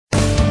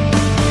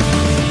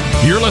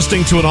You're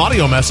listening to an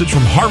audio message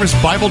from Harvest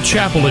Bible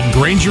Chapel in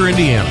Granger,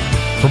 Indiana.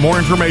 For more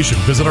information,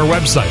 visit our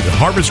website at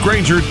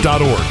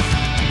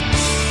harvestgranger.org.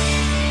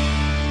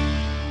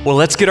 Well,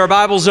 let's get our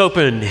Bibles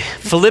open.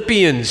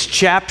 Philippians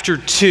chapter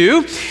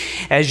 2.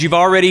 As you've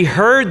already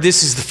heard,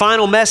 this is the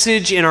final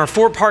message in our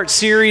four-part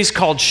series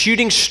called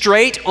Shooting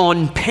Straight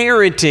on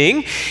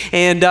Parenting.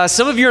 And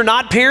some of you are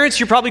not parents.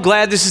 You're probably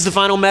glad this is the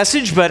final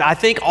message, but I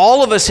think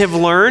all of us have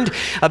learned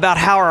about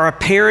how our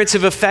parents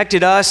have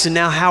affected us and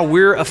now how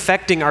we're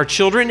affecting our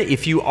children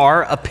if you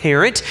are a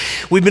parent.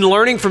 We've been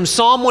learning from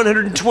Psalm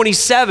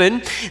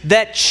 127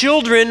 that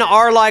children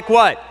are like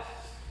what?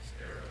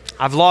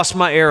 I've lost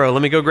my arrow.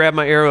 Let me go grab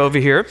my arrow over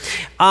here.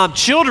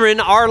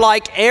 Children are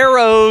like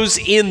arrows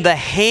in the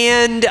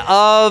hand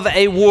of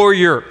a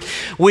warrior,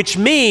 which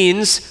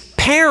means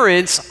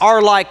parents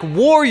are like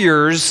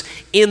warriors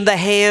in the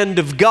hand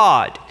of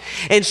God.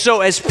 And so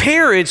as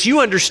parents,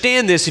 you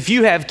understand this. If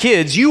you have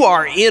kids, you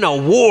are in a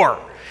war.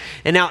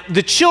 And now,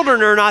 the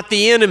children are not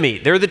the enemy.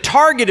 They're the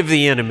target of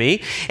the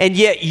enemy, and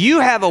yet you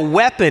have a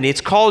weapon.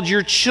 It's called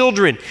your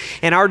children.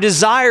 And our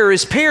desire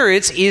as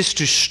parents is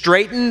to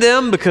straighten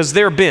them because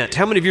they're bent.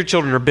 How many of your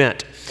children are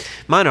bent?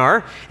 Mine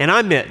are, and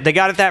I'm bent. They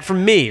got that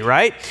from me,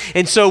 right?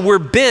 And so we're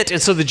bent,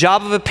 and so the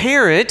job of a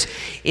parent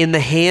in the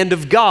hand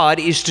of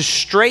God is to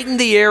straighten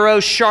the arrow,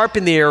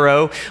 sharpen the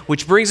arrow,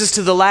 which brings us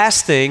to the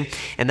last thing,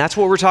 and that's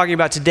what we're talking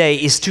about today,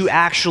 is to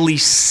actually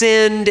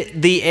send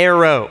the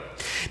arrow.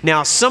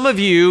 Now, some of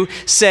you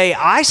say,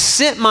 I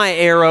sent my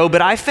arrow,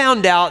 but I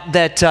found out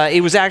that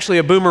it was actually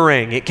a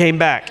boomerang. It came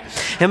back.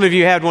 How many of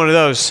you had one of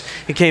those?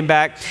 It came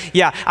back.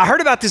 Yeah, I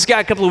heard about this guy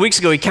a couple of weeks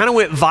ago. He kind of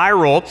went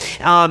viral.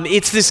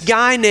 It's this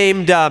guy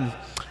named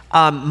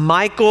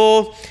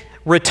Michael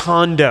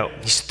Rotundo.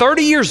 He's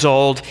 30 years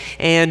old,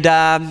 and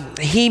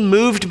he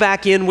moved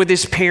back in with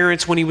his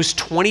parents when he was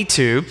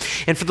 22,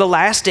 and for the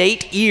last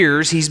 8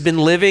 years, he's been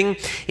living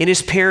in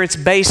his parents'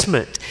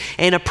 basement.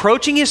 And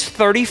approaching his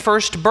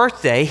 31st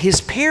birthday,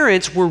 his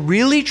parents were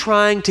really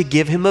trying to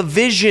give him a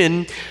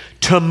vision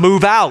to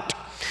move out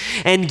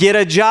and get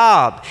a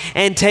job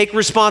and take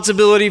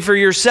responsibility for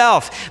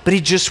yourself, but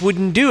he just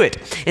wouldn't do it.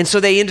 And so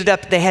they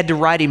had to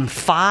write him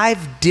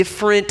 5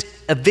 different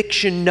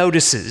eviction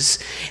notices,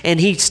 and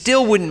he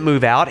still wouldn't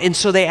move out. And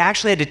so they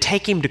actually had to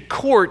take him to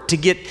court to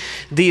get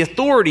the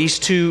authorities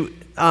to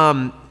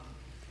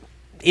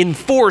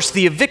enforce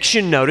the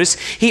eviction notice.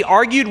 He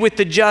argued with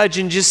the judge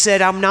and just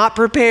said, I'm not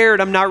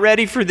prepared, I'm not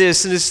ready for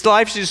this, and this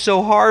life's just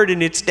so hard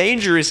and it's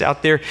dangerous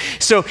out there.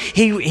 So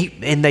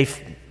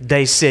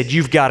they said,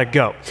 you've got to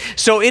go.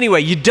 So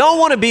anyway, you don't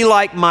want to be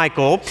like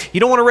Michael. You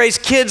don't want to raise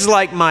kids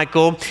like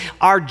Michael.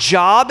 Our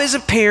job as a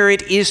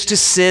parent is to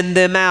send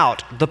them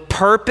out. The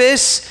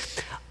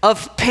purpose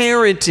of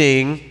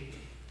parenting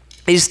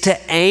is to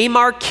aim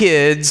our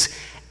kids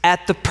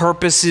at the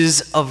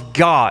purposes of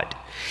God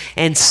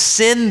and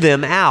send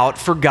them out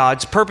for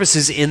God's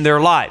purposes in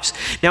their lives.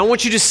 Now, I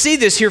want you to see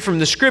this here from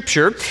the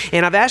scripture,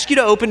 and I've asked you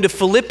to open to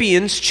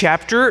Philippians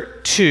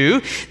chapter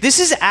 2. This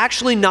is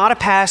actually not a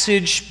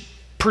passage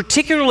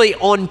particularly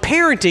on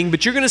parenting,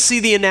 but you're going to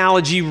see the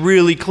analogy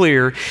really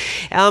clear.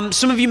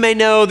 Some of you may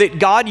know that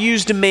God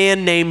used a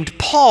man named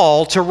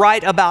Paul to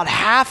write about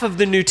half of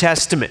the New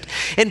Testament.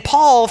 And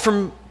Paul,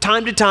 from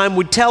time to time,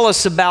 would tell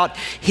us about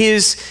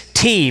his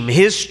team,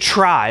 his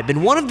tribe.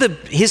 And one of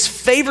his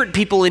favorite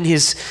people in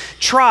his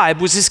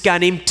tribe was this guy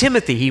named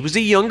Timothy. He was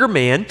a younger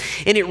man,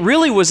 and it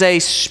really was a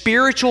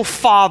spiritual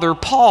father,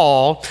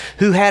 Paul,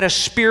 who had a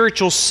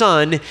spiritual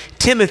son,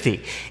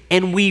 Timothy.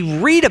 And we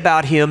read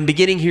about him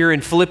beginning here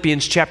in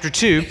Philippians chapter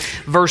 2,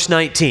 verse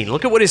 19.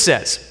 Look at what it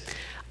says.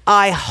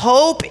 I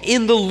hope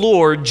in the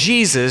Lord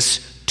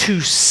Jesus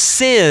to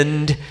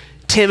send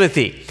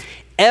Timothy.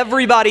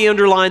 Everybody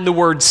underline the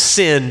word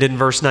send in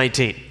verse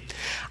 19.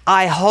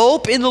 I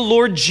hope in the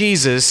Lord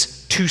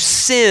Jesus to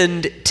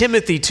send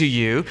Timothy to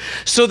you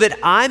so that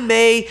I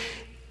may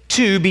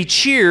too be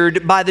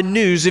cheered by the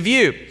news of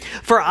you.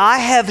 For I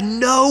have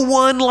no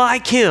one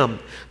like him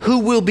who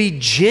will be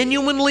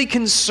genuinely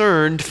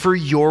concerned for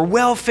your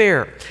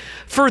welfare.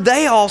 For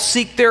they all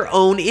seek their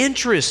own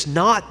interests,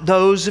 not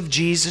those of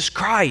Jesus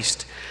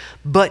Christ.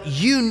 But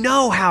you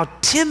know how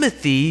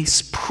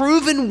Timothy's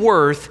proven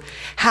worth,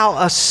 how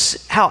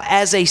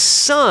as a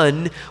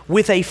son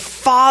with a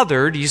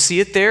father, do you see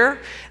it there?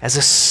 As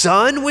a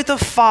son with a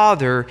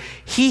father,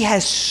 he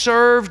has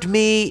served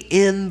me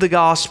in the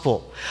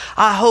gospel.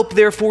 I hope,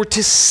 therefore,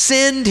 to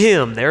send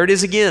him. There it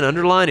is again,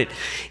 underline it.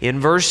 In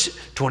verse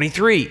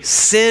 23,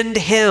 send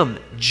him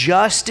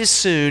just as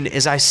soon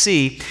as I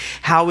see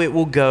how it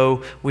will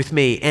go with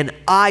me. And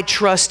I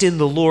trust in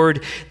the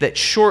Lord that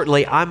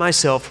shortly I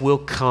myself will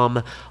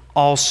come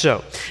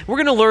also. We're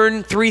going to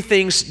learn three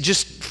things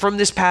just from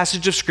this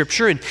passage of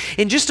Scripture. And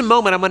in just a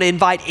moment, I'm going to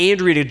invite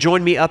Andrea to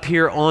join me up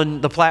here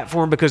on the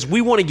platform because we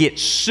want to get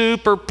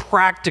super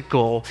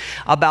practical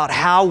about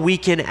how we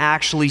can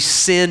actually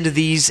send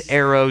these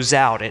arrows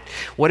out. At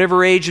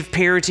whatever age of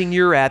parenting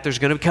you're at, there's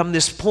going to come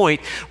this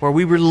point where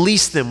we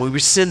release them, we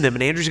send them.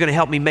 And Andrea's going to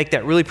help me make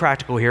that really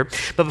practical here.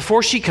 But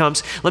before she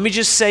comes, let me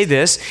just say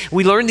this.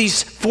 We learned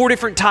these 4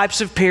 different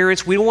types of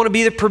parents. We don't want to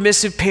be the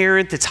permissive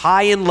parent that's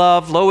high in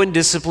love, low in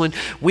discipline.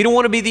 We don't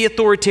want to be the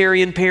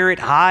authoritarian parent,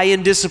 high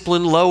in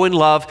discipline, low in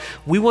love.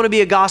 We want to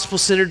be a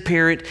gospel-centered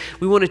parent.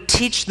 We want to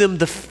teach them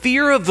the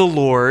fear of the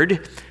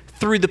Lord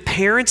through the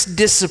parent's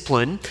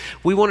discipline.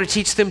 We want to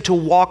teach them to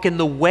walk in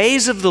the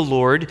ways of the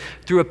Lord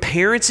through a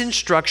parent's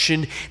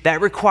instruction.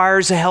 That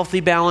requires a healthy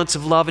balance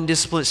of love and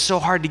discipline. It's so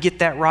hard to get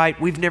that right.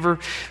 We've never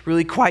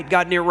really quite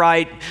gotten it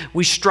right.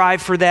 We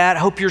strive for that.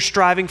 Hope you're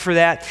striving for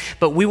that.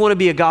 But we want to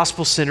be a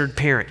gospel-centered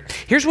parent.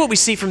 Here's what we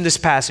see from this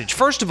passage.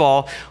 First of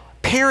all,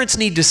 parents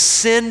need to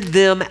send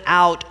them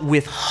out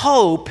with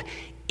hope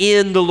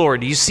in the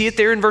Lord. You see it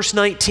there in verse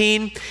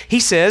 19? He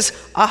says,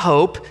 I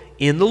hope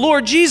in the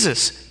Lord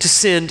Jesus to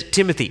send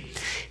Timothy.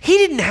 He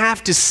didn't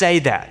have to say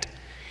that.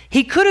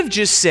 He could have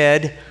just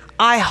said,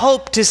 I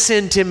hope to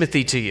send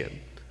Timothy to you.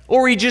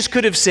 Or he just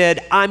could have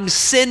said, I'm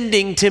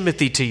sending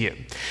Timothy to you.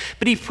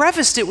 But he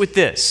prefaced it with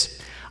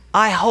this,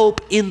 I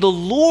hope in the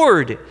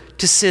Lord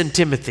to send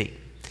Timothy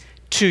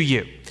to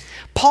you.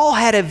 Paul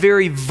had a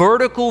very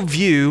vertical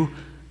view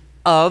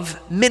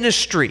of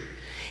ministry.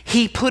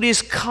 He put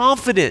his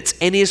confidence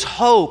and his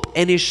hope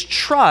and his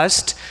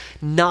trust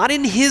not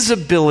in his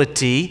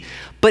ability,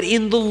 but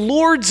in the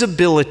Lord's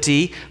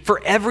ability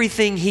for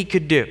everything he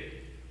could do.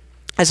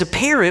 As a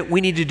parent,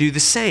 we need to do the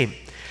same.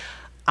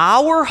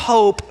 Our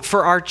hope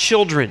for our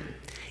children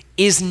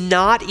is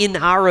not in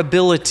our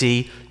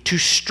ability to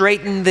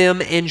straighten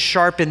them and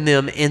sharpen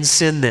them and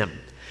send them.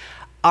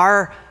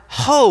 Our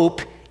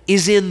hope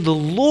is in the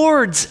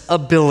Lord's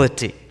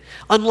ability.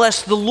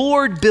 Unless the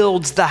Lord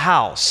builds the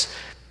house,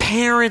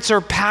 parents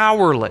are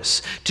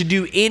powerless to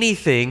do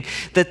anything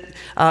that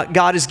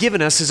God has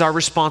given us as our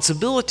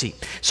responsibility.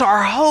 So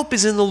our hope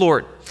is in the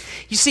Lord.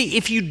 You see,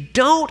 if you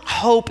don't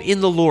hope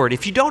in the Lord,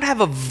 if you don't have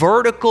a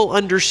vertical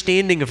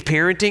understanding of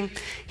parenting,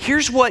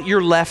 here's what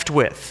you're left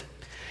with.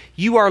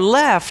 You are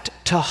left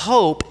to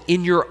hope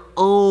in your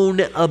own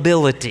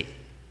ability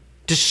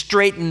to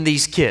straighten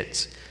these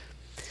kids.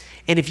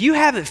 And if you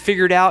haven't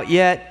figured out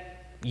yet,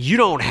 you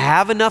don't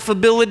have enough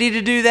ability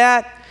to do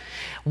that,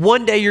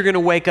 one day you're going to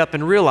wake up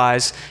and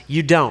realize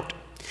you don't.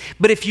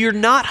 But if you're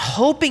not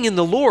hoping in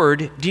the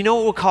Lord, do you know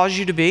what will cause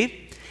you to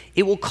be?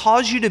 It will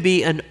cause you to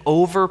be an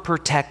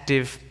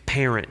overprotective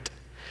parent.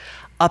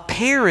 A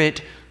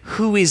parent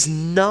who is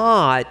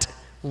not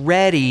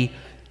ready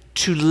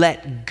to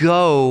let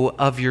go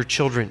of your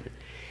children.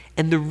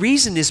 And the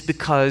reason is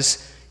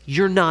because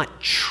you're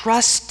not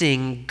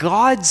trusting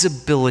God's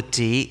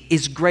ability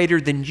is greater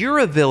than your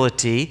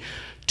ability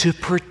to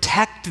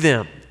protect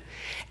them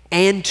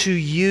and to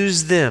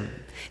use them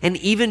and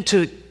even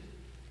to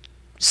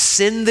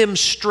send them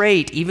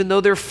straight even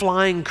though they're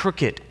flying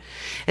crooked.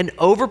 An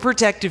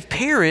overprotective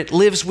parent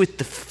lives with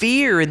the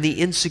fear and the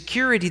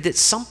insecurity that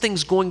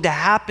something's going to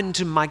happen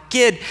to my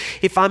kid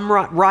if I'm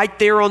right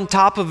there on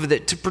top of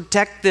it to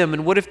protect them.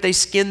 And what if they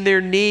skin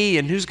their knee?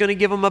 And who's going to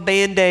give them a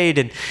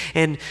Band-Aid?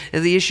 And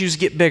the issues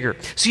get bigger.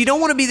 So you don't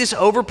want to be this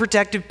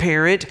overprotective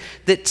parent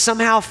that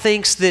somehow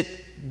thinks that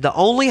the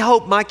only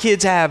hope my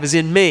kids have is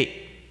in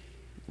me.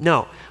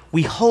 No,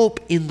 we hope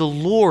in the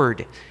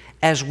Lord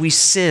as we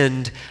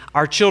send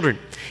our children.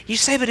 You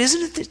say, but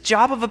isn't it the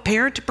job of a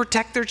parent to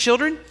protect their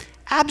children?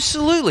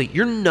 Absolutely.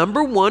 Your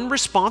number one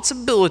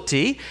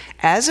responsibility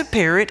as a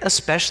parent,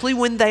 especially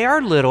when they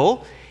are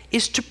little,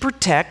 is to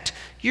protect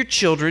your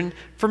children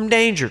from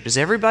danger. Does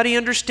everybody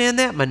understand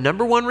that? My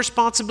number one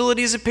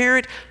responsibility as a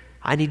parent,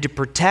 I need to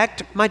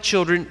protect my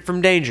children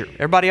from danger.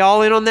 Everybody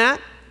all in on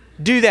that?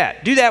 Do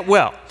that. Do that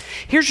well.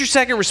 Here's your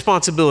second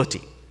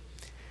responsibility.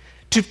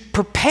 To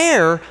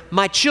prepare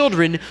my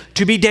children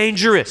to be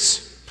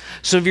dangerous.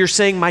 Some of you are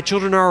saying, my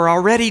children are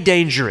already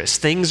dangerous.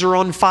 Things are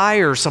on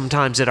fire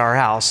sometimes at our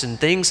house, and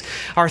things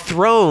are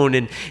thrown,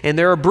 and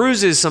there are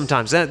bruises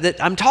sometimes.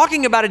 I'm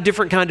talking about a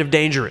different kind of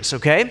dangerous,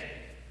 okay?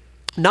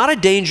 Not a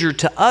danger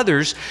to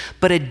others,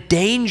 but a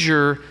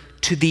danger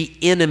to the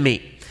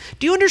enemy.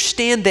 Do you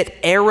understand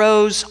that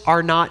arrows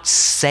are not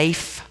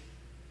safe?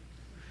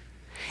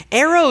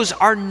 Arrows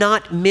are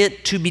not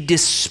meant to be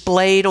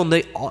displayed on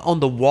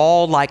the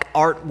wall like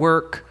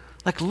artwork.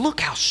 Like,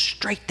 look how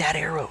straight that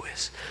arrow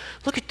is.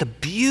 Look at the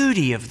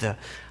beauty of the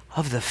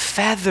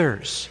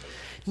feathers.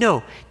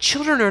 No,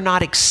 children are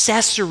not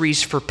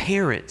accessories for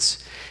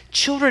parents.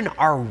 Children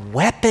are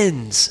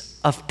weapons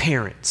of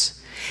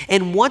parents.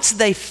 And once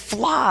they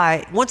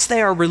fly, once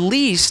they are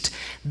released,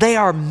 they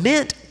are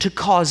meant to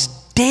cause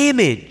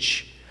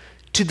damage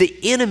to the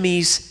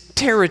enemy's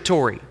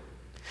territory.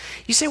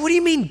 You say, what do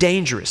you mean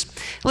dangerous?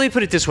 Let me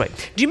put it this way.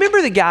 Do you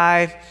remember the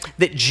guy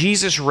that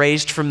Jesus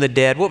raised from the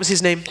dead? What was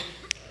his name?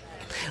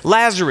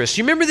 Lazarus.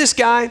 You remember this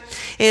guy?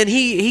 And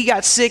he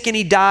got sick and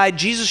he died.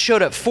 Jesus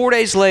showed up 4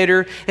 days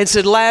later and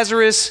said,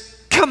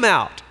 Lazarus, come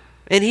out.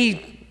 And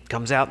he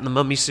comes out in the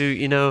mummy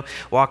suit,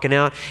 walking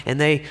out, and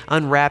they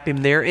unwrap him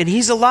there, and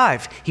he's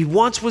alive. He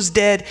once was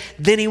dead,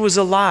 then he was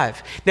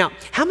alive. Now,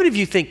 how many of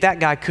you think that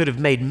guy could have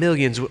made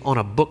millions on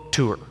a book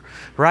tour?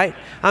 Right?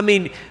 I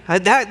mean,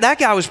 that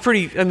guy was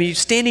pretty, you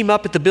stand him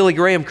up at the Billy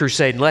Graham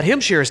crusade and let him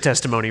share his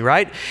testimony,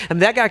 right?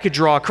 That guy could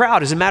draw a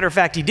crowd. As a matter of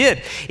fact, he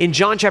did. In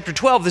John chapter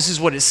 12, this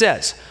is what it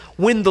says.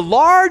 When the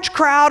large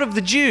crowd of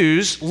the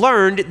Jews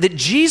learned that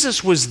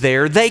Jesus was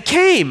there, they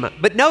came.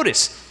 But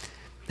notice,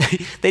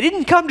 they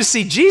didn't come to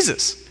see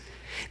Jesus.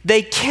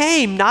 They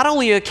came not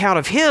only on account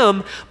of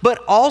him,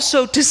 but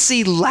also to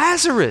see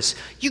Lazarus.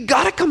 You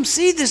got to come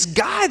see this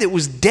guy that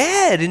was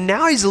dead and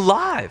now he's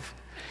alive.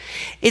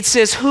 It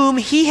says, whom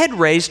he had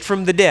raised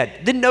from the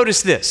dead. Then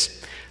notice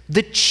this.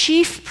 The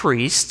chief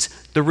priests,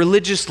 the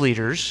religious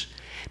leaders,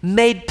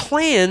 made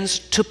plans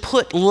to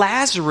put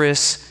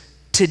Lazarus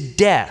to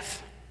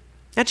death.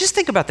 Now just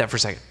think about that for a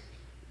second.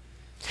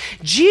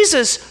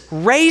 Jesus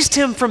raised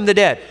him from the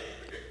dead.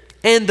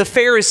 And the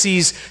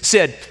Pharisees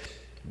said,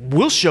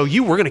 we'll show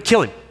you, we're going to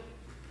kill him.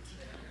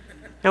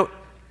 Now,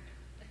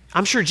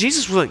 I'm sure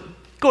Jesus was like,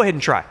 go ahead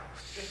and try.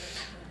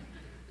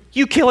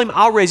 You kill him,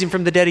 I'll raise him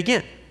from the dead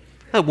again.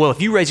 Well,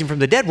 if you raise him from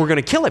the dead, we're going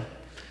to kill him.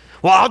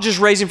 Well, I'll just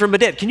raise him from the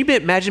dead. Can you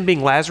imagine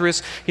being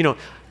Lazarus,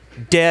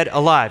 dead,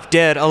 alive,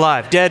 dead, and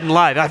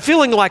alive? I'm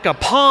feeling like a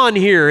pawn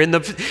here.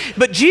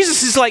 But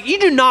Jesus is like, you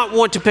do not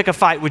want to pick a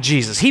fight with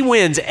Jesus. He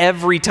wins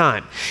every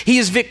time. He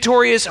is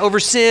victorious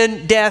over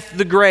sin, death,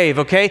 the grave,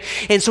 okay?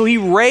 And so he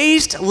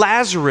raised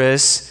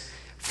Lazarus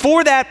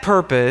for that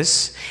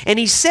purpose. And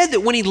he said that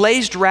when he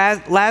raised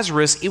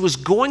Lazarus, it was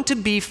going to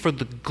be for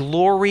the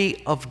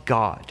glory of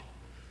God.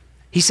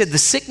 He said the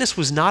sickness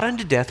was not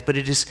unto death, but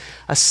it is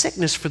a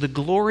sickness for the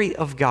glory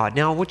of God.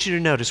 Now, I want you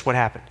to notice what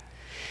happened.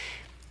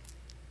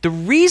 The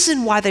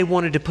reason why they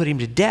wanted to put him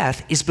to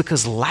death is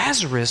because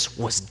Lazarus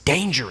was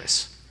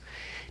dangerous.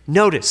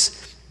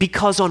 Notice,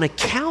 because on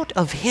account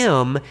of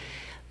him,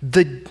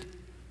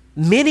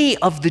 many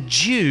of the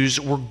Jews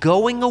were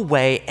going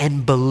away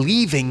and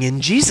believing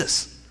in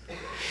Jesus.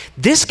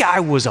 This guy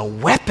was a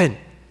weapon.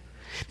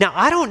 Now,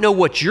 I don't know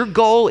what your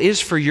goal is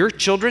for your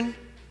children.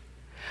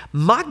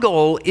 My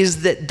goal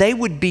is that they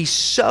would be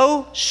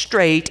so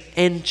straight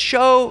and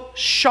so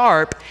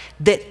sharp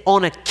that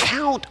on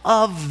account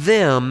of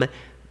them,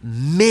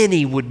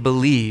 many would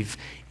believe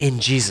in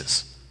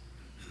Jesus.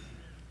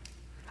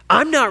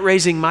 I'm not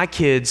raising my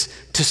kids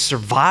to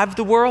survive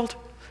the world.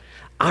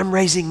 I'm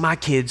raising my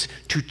kids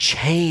to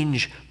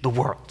change the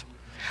world.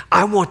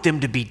 I want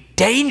them to be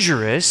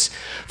dangerous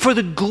for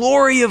the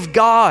glory of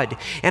God.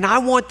 And I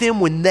want them,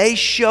 when they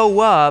show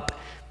up,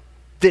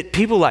 that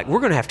people are like,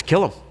 we're going to have to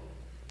kill them.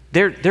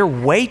 They're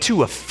way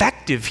too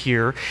effective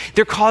here.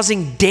 They're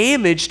causing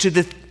damage to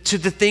the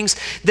things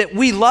that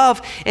we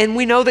love and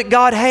we know that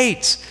God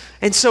hates.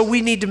 And so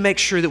we need to make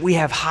sure that we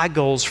have high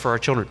goals for our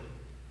children.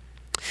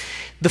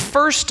 The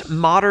first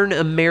modern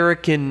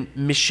American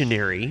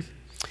missionary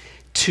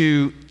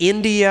to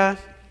India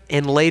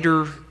and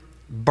later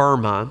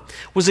Burma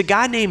was a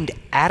guy named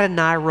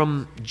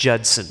Adoniram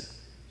Judson.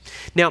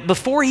 Now,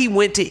 before he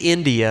went to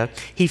India,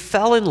 he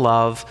fell in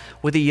love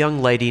with a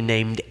young lady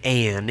named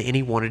Anne, and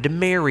he wanted to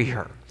marry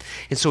her.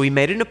 And so he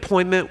made an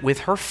appointment with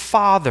her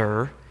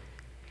father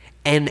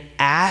and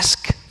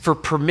asked for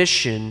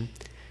permission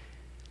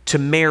to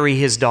marry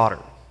his daughter.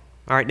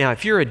 All right, now,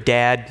 if you're a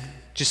dad,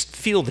 just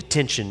feel the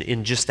tension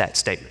in just that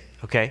statement,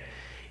 okay?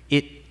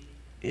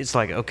 It's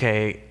like,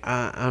 okay,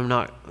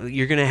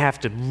 you're going to have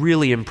to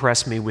really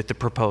impress me with the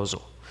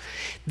proposal.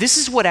 This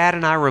is what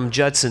Adoniram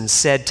Judson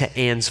said to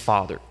Anne's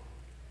father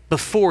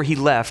before he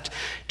left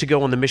to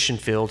go on the mission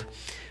field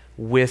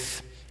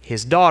with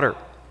his daughter.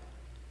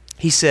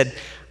 He said,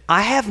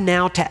 I have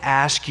now to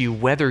ask you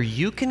whether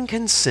you can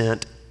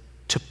consent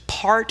to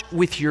part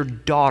with your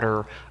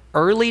daughter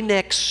early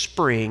next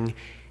spring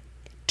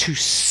to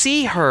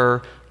see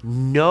her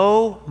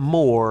no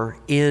more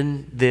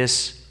in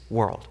this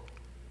world.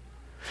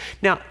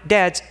 Now,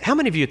 dads, how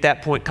many of you at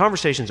that point,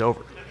 conversation's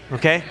over,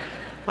 okay?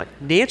 Like,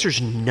 the answer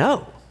is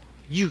no.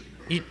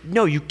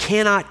 No, you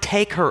cannot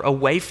take her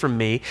away from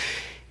me.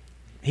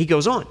 He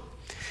goes on.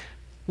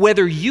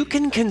 Whether you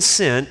can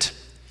consent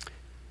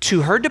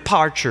to her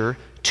departure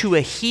to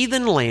a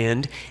heathen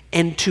land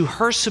and to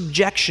her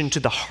subjection to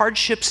the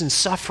hardships and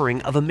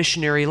suffering of a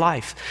missionary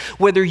life.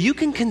 Whether you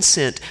can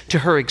consent to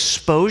her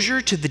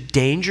exposure to the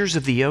dangers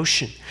of the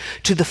ocean,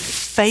 to the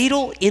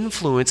fatal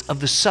influence of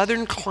the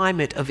southern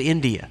climate of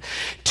India,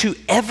 to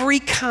every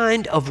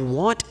kind of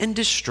want and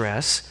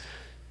distress,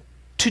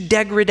 to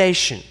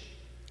degradation,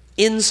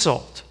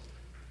 insult,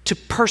 to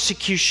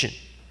persecution,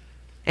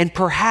 and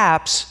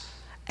perhaps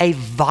a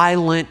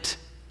violent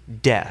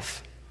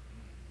death.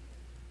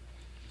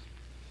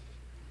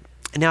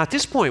 Now, at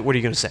this point, what are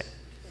you going to say?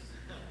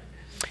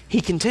 He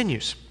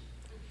continues.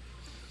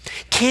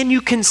 Can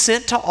you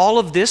consent to all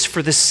of this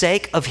for the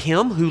sake of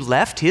him who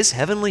left his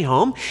heavenly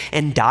home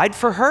and died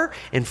for her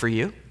and for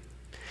you?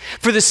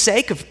 For the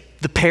sake of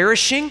the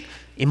perishing,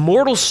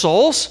 immortal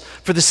souls,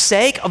 for the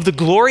sake of the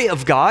glory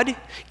of God,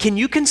 can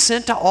you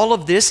consent to all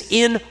of this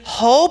in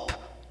hope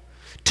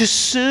to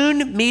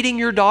soon meeting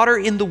your daughter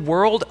in the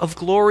world of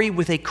glory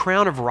with a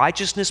crown of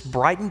righteousness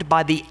brightened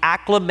by the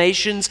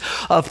acclamations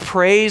of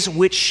praise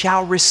which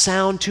shall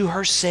resound to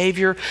her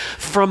Savior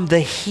from the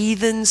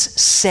heathens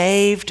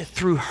saved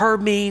through her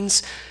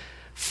means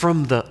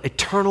from the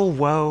eternal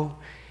woe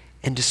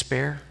and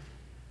despair?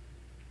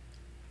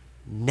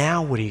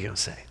 Now what are you going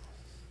to say?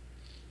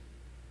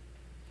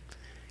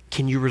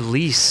 Can you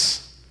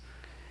release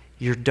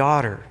your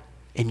daughter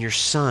and your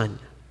son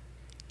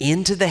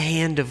into the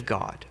hand of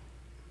God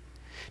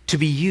to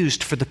be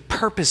used for the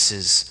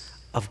purposes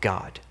of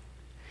God,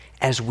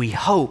 as we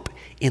hope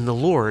in the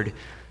Lord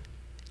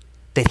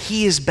that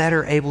He is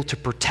better able to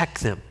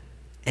protect them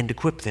and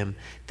equip them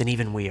than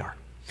even we are?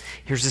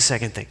 Here's the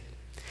second thing.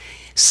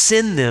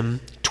 Send them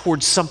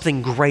towards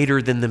something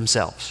greater than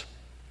themselves.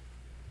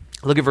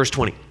 Look at verse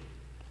 20.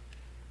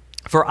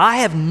 For I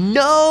have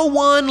no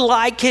one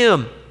like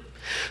him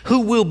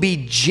who will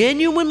be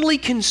genuinely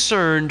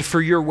concerned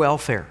for your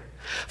welfare.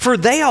 For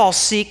they all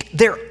seek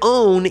their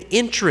own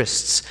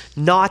interests,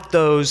 not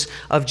those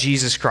of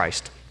Jesus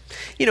Christ.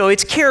 You know,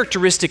 it's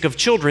characteristic of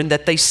children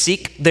that they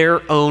seek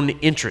their own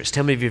interest.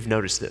 How many of you have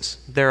noticed this?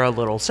 They're a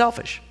little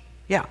selfish.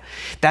 Yeah,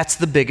 that's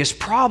the biggest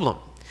problem.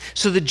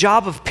 So the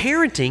job of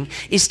parenting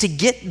is to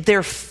get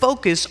their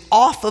focus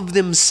off of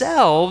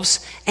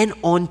themselves and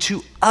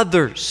onto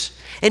others,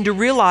 and to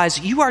realize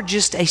you are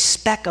just a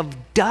speck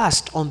of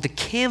dust on the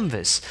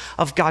canvas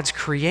of God's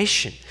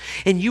creation.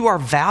 And you are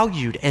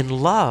valued and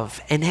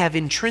loved and have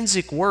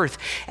intrinsic worth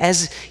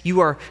as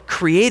you are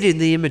created in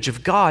the image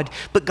of God.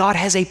 But God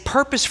has a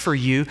purpose for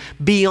you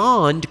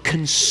beyond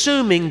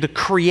consuming the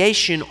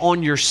creation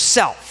on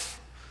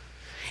yourself.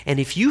 And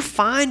if you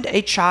find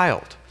a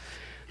child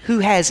who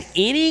has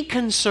any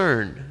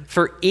concern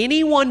for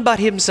anyone but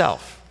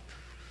himself,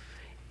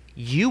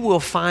 you will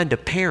find a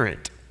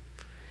parent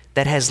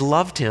that has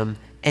loved him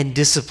and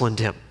disciplined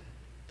him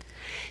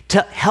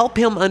to help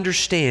him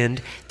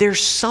understand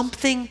there's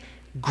something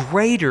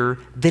greater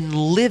than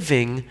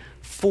living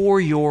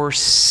for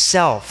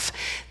yourself.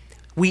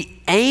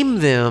 We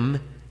aim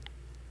them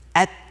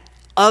at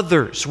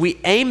others. We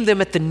aim them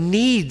at the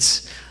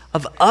needs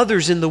of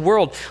others in the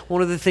world.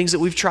 One of the things that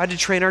we've tried to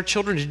train our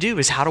children to do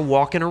is how to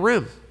walk in a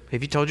room.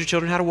 Have you told your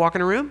children how to walk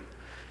in a room?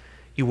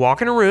 You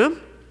walk in a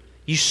room,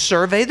 you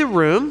survey the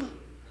room,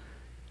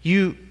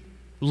 you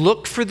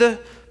look for the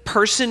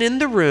person in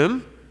the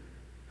room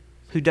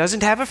who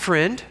doesn't have a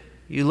friend.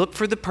 You look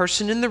for the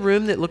person in the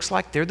room that looks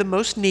like they're the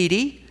most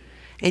needy,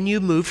 and you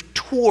move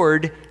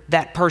toward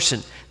that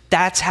person.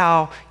 That's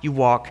how you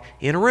walk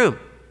in a room.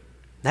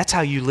 That's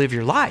how you live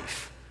your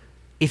life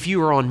if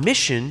you are on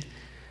mission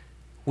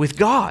with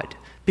God,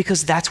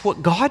 because that's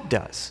what God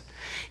does.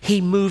 He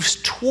moves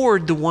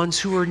toward the ones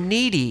who are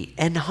needy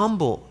and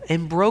humble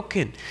and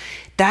broken.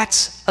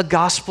 That's a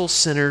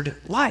gospel-centered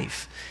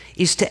life,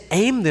 is to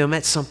aim them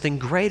at something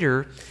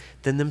greater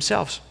than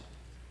themselves.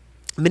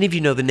 Many of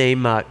you know the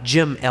name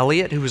Jim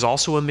Elliot, who was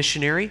also a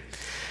missionary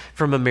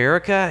from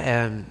America.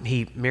 And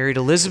he married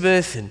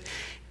Elizabeth, and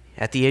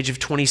at the age of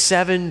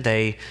 27,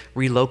 they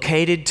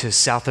relocated to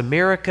South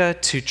America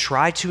to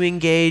try to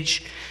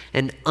engage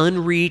an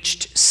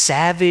unreached,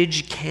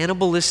 savage,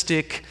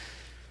 cannibalistic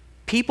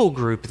people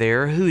group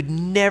there who had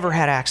never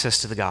had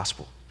access to the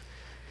gospel.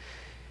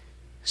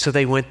 So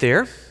they went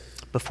there.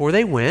 Before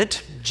they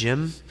went,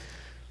 Jim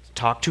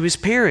talked to his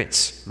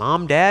parents.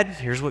 Mom, Dad,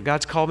 here's what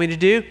God's called me to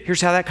do.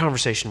 Here's how that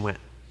conversation went.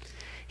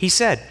 He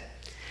said,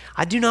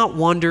 I do not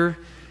wonder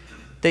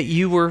that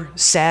you were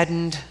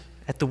saddened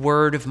at the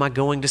word of my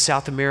going to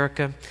South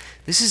America.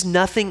 This is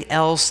nothing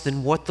else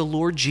than what the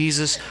Lord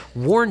Jesus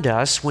warned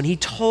us when he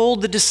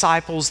told the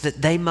disciples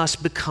that they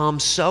must become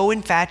so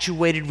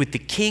infatuated with the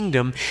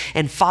kingdom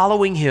and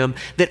following him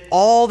that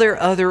all their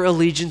other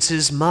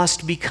allegiances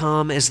must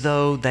become as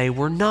though they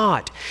were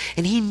not.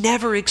 And he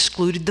never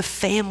excluded the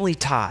family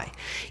tie.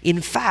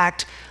 In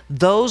fact,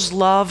 those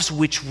loves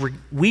which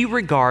we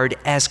regard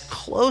as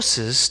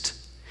closest,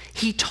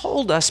 he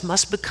told us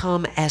must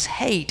become as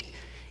hate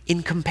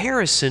in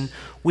comparison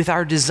with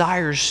our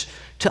desires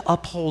to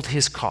uphold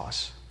his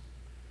cause.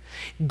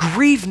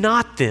 Grieve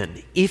not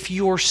then if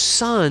your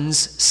sons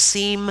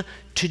seem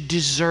to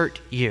desert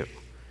you,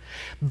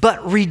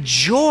 but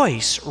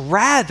rejoice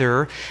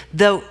rather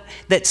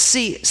that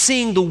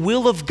seeing the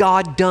will of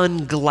God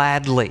done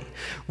gladly.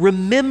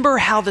 Remember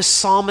how the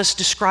psalmist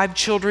described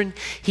children?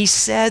 He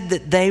said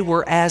that they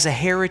were as a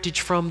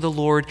heritage from the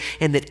Lord,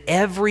 and that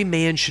every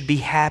man should be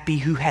happy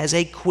who has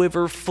a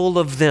quiver full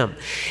of them.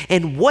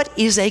 And what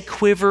is a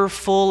quiver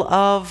full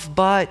of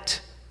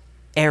but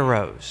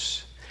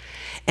arrows?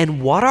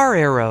 And what are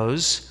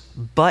arrows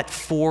but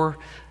for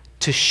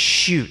to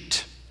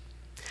shoot?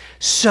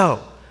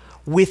 So,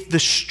 with the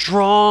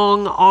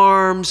strong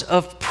arms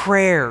of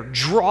prayer,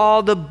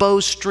 draw the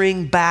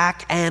bowstring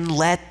back and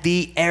let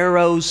the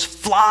arrows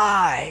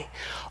fly,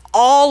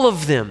 all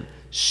of them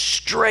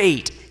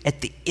straight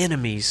at the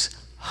enemy's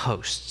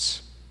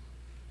hosts.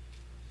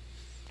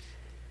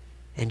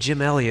 and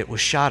Jim Elliot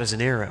was shot as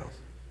an arrow.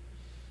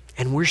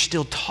 And we're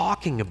still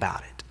talking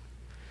about it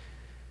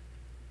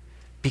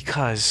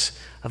because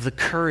of the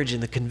courage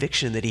and the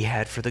conviction that he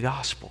had for the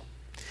gospel.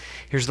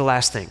 Here's the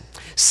last thing.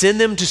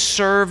 Send them to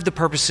serve the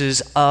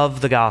purposes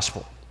of the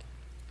gospel.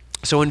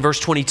 So in verse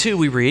 22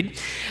 we read,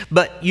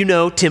 "But you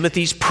know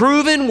Timothy's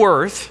proven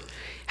worth,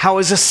 how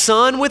as a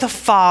son with a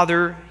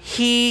father,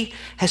 he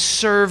has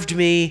served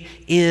me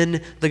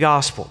in the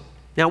gospel."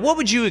 Now, what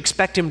would you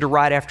expect him to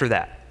write after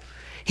that?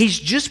 He's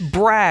just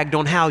bragged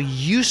on how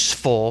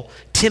useful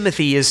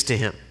Timothy is to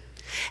him,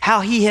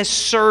 how he has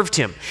served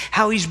him,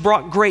 how he's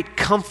brought great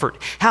comfort,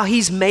 how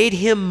he's made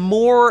him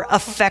more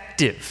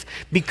effective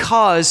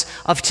because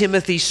of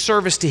Timothy's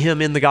service to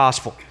him in the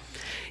gospel.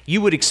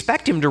 You would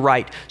expect him to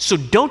write, "So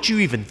don't you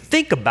even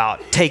think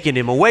about taking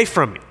him away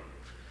from me."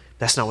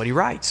 That's not what he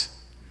writes.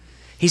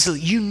 He said,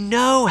 "You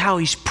know how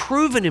he's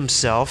proven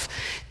himself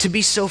to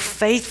be so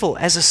faithful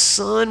as a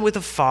son with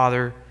a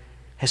father,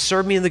 has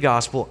served me in the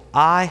gospel.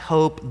 I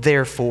hope,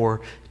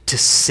 therefore, to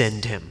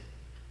send him."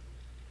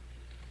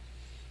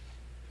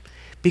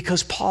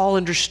 Because Paul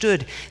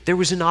understood there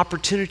was an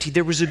opportunity,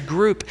 there was a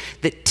group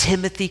that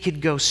Timothy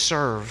could go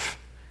serve,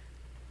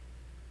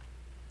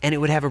 and it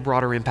would have a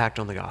broader impact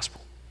on the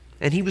gospel.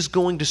 And he was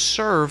going to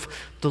serve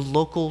the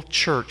local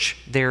church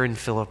there in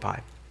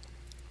Philippi.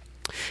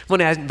 I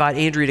want to invite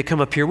Andrea to come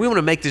up here. We want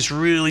to make this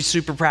really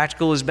super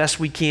practical as best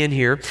we can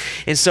here.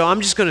 And so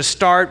I'm just going to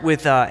start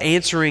with I'm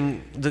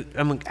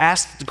going to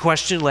ask the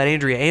question, let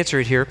Andrea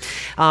answer it here.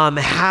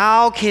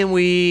 How can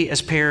we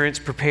as parents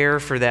prepare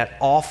for that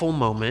awful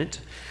moment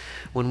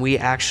when we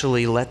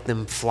actually let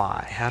them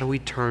fly? How do we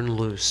turn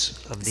loose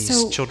of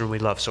these children we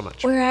love so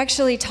much? We're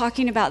actually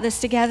talking about this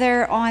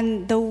together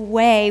on the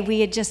way. We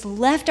had just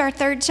left our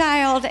third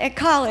child at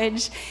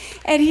college,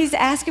 and he's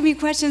asking me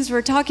questions.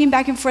 We're talking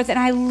back and forth, and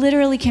I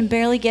literally can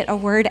barely get a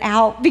word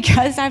out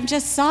because I'm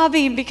just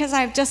sobbing because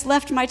I've just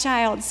left my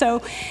child.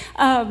 So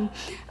when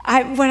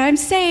I'm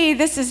saying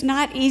this is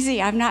not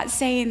easy, I'm not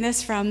saying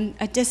this from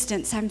a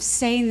distance. I'm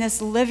saying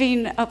this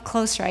living up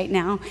close right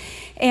now.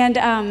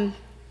 And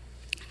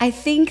I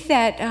think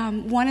that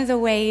one of the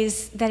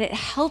ways that it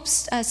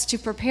helps us to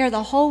prepare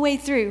the whole way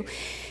through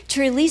to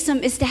release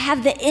them is to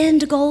have the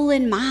end goal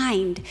in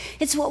mind.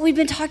 It's what we've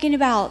been talking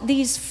about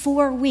these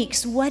 4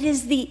 weeks. What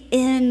is the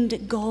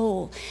end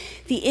goal?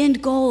 The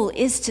end goal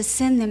is to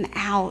send them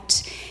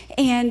out.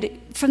 And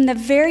from the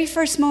very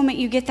first moment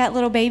you get that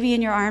little baby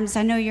in your arms,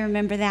 I know you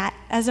remember that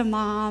as a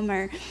mom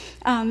or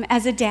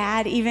as a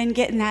dad, even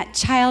getting that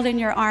child in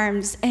your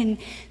arms, and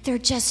they're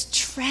just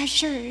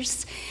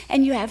treasures.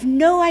 And you have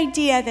no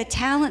idea the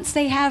talents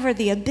they have or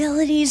the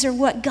abilities or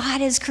what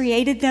God has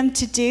created them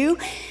to do,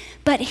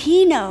 but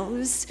He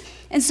knows.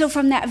 And so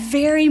from that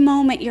very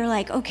moment, you're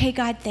like, okay,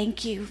 God,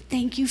 thank you.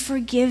 Thank you for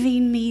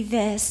giving me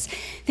this.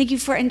 Thank you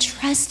for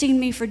entrusting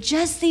me for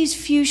just these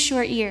few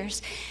short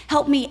years.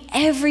 Help me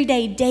every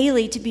day,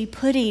 daily, to be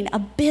putting a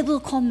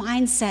biblical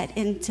mindset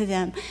into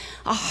them,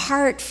 a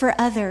heart for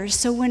others.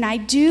 So when I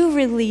do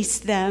release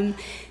them,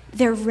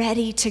 they're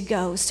ready to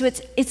go. So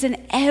it's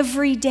an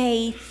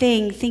everyday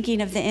thing,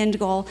 thinking of the end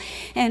goal.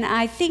 And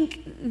I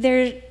think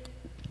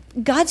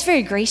God's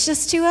very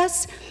gracious to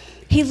us.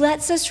 He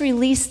lets us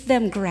release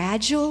them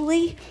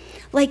gradually.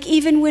 Like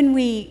even when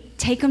we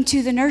take them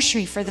to the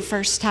nursery for the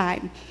first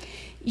time,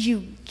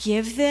 you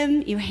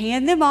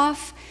hand them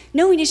off,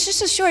 knowing it's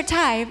just a short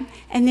time,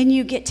 and then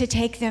you get to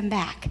take them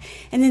back.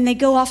 And then they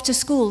go off to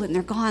school and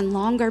they're gone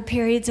longer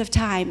periods of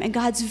time. And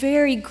God's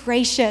very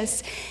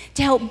gracious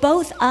to help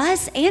both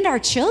us and our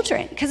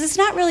children, because it's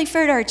not really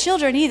fair to our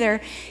children either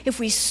if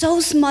we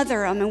so smother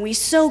them and we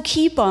so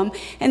keep them,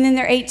 and then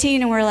they're 18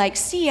 and we're like,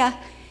 see ya.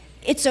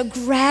 It's a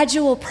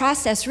gradual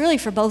process, really,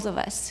 for both of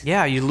us.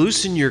 Yeah, you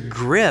loosen your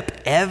grip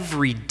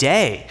every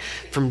day,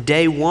 from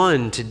day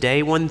 1 to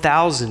day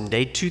 1,000,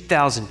 day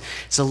 2,000.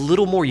 It's a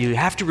little more. You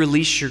have to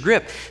release your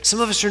grip.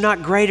 Some of us are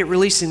not great at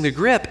releasing the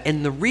grip,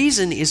 and the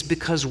reason is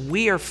because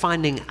we are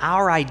finding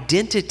our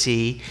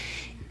identity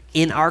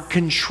in our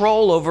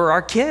control over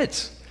our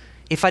kids.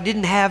 If I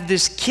didn't have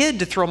this kid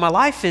to throw my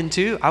life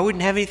into, I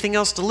wouldn't have anything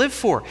else to live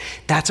for.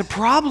 That's a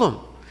problem.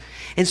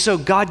 And so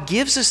God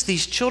gives us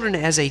these children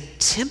as a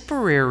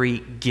temporary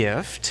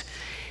gift,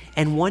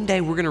 and one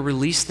day we're going to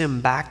release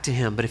them back to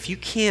Him. But if you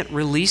can't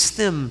release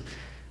them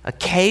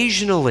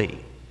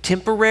occasionally,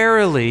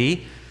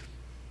 temporarily,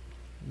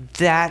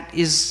 that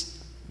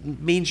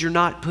means you're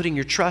not putting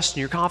your trust and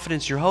your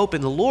confidence, your hope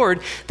in the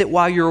Lord, that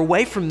while you're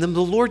away from them,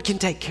 the Lord can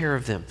take care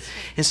of them.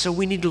 And so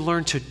we need to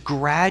learn to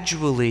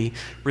gradually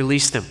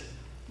release them.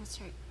 That's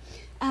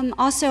right.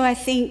 Also, I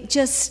think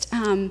just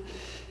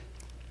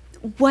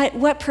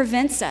what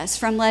prevents us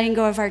from letting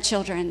go of our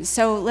children.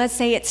 So let's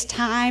say it's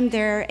time,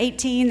 they're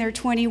 18, they're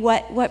 20,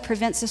 what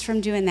prevents us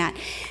from doing that?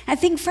 I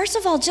think, first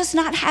of all, just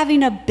not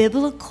having a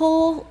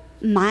biblical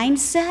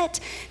mindset,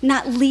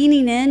 not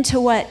leaning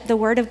into what the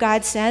Word of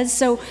God says.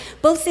 So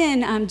both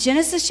in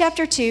Genesis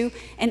chapter 2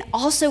 and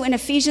also in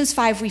Ephesians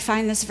 5, we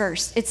find this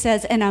verse. It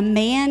says, and a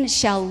man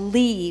shall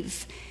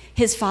leave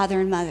his father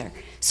and mother.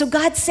 So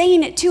God's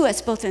saying it to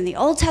us, both in the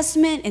Old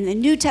Testament and the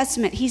New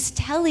Testament. He's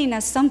telling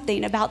us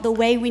something about the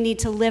way we need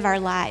to live our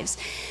lives.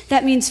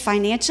 That means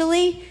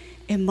financially,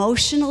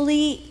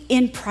 emotionally,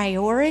 in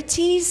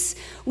priorities.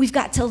 We've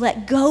got to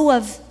let go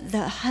of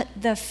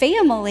the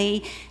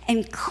family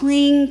and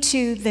cling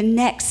to the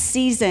next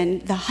season,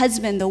 the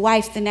husband, the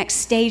wife, the next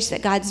stage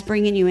that God's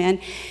bringing you in.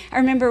 I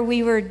remember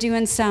we were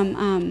doing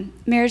some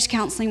marriage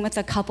counseling with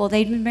a couple.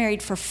 They'd been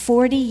married for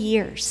 40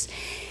 years.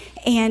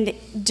 And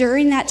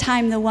during that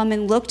time, the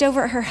woman looked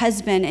over at her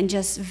husband and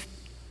just,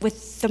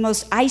 with the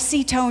most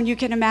icy tone you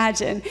can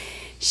imagine,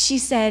 she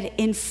said,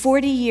 "In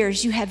 40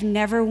 years, you have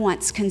never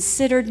once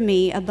considered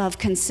me above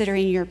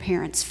considering your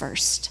parents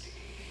first."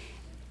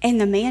 And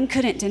the man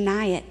couldn't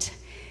deny it.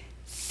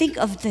 Think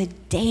of the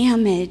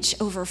damage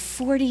over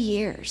 40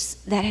 years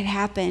that had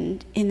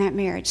happened in that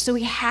marriage. So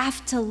we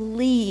have to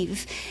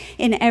leave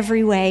in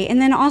every way. And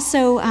then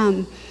also,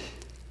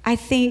 I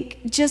think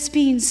just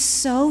being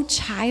so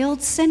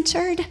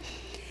child-centered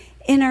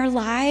in our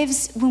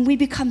lives, when we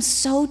become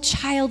so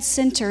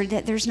child-centered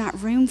that there's not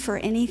room for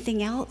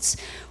anything else,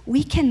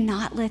 we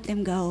cannot let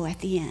them go at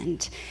the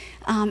end.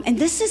 And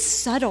this is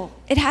subtle.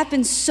 It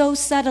happens so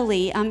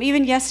subtly.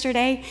 Even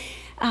yesterday,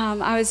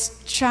 I was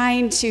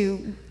trying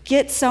to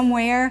get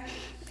somewhere,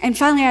 and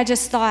finally I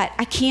just thought,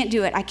 I can't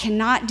do it. I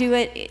cannot do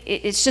it.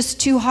 It's just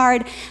too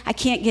hard. I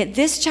can't get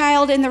this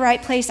child in the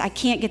right place. I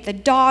can't get the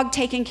dog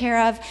taken care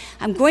of.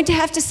 I'm going to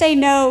have to say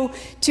no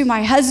to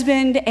my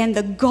husband and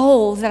the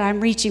goal that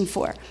I'm reaching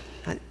for.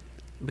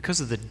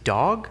 Because of the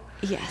dog?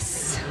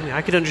 Yes. I mean,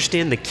 I could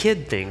understand the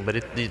kid thing, but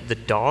the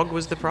dog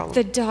was the problem?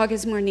 The dog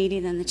is more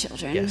needy than the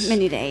children, Yes.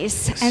 many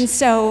days. Yes. And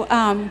so,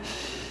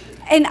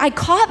 and I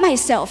caught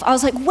myself. I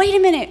was like, wait a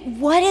minute,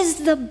 what is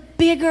the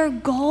bigger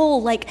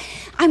goal? Like,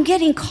 I'm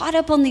getting caught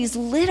up on these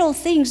little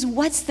things.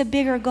 What's the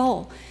bigger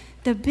goal?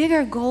 The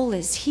bigger goal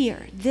is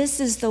here. This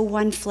is the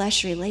one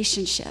flesh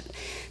relationship.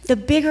 The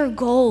bigger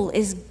goal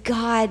is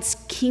God's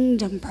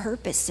kingdom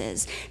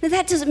purposes. Now,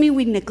 that doesn't mean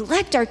we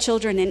neglect our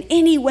children in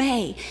any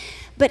way.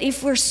 But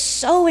if we're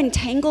so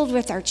entangled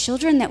with our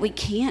children that we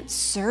can't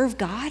serve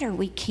God, or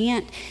we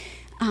can't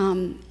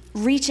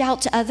reach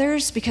out to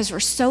others because we're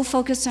so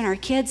focused on our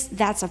kids,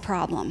 that's a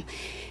problem.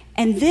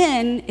 And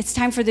then it's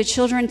time for the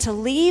children to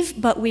leave,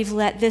 but we've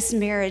let this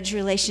marriage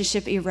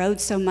relationship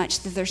erode so much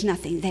that there's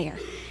nothing there.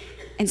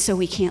 And so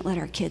we can't let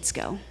our kids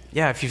go.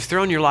 Yeah, if you've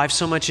thrown your life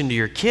so much into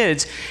your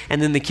kids,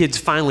 and then the kids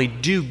finally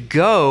do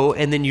go,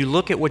 and then you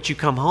look at what you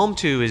come home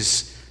to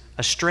is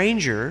a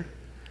stranger,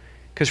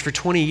 because for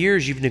 20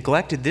 years you've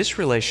neglected this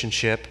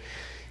relationship,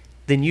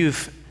 then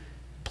you've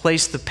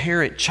placed the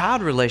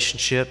parent-child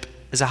relationship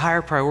as a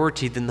higher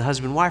priority than the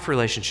husband-wife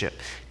relationship.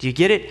 Do you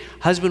get it?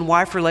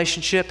 Husband-wife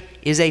relationship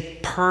is a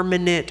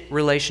permanent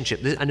relationship.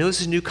 I know this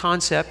is a new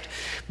concept,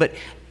 but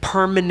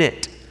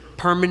permanent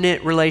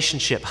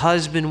relationship,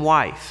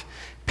 husband-wife.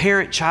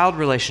 Parent-child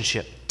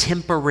relationship,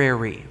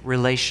 temporary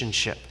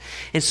relationship.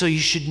 And so you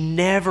should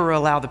never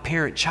allow the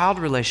parent-child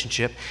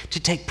relationship to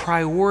take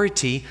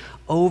priority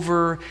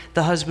over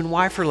the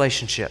husband-wife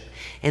relationship.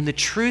 And the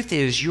truth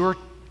is, your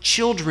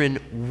children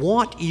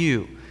want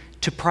you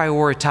to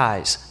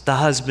prioritize the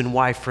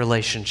husband-wife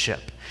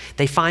relationship.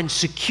 They find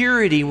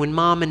security when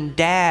mom and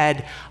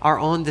dad are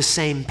on the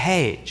same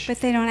page. But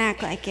they don't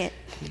act like it.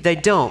 They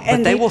don't,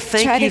 but they will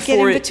thank you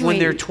for it when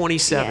they're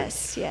 27.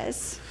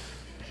 Yes.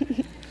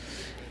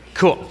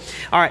 Cool.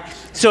 All right.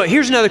 So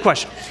here's another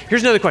question.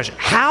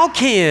 How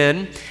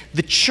can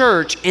the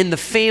church and the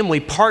family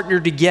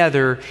partner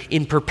together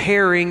in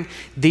preparing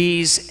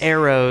these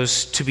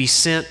arrows to be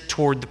sent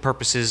toward the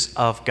purposes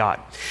of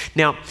God?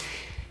 Now,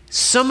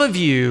 some of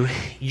you,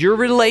 your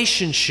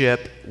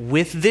relationship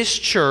with this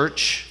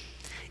church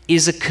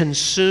is a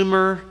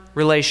consumer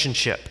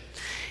relationship.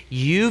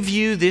 You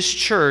view this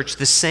church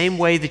the same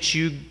way that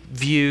you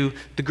view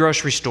the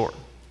grocery store.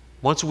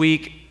 Once a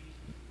week,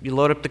 you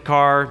load up the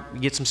car, you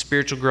get some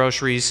spiritual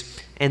groceries,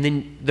 and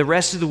then the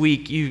rest of the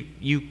week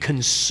you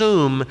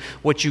consume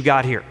what you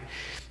got here.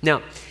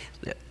 Now,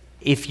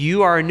 if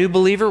you are a new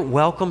believer,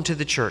 welcome to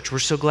the church. We're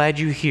so glad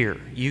you're here.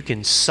 You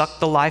can suck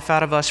the life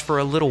out of us for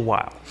a little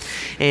while.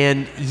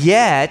 And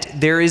yet,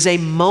 there is a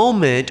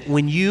moment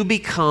when you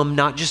become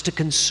not just a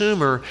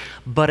consumer,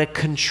 but a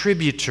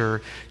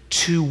contributor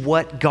to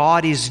what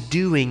God is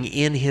doing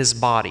in His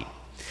body.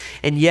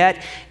 And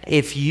yet,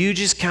 if you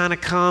just kind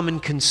of come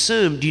and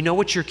consume, do you know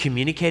what you're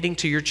communicating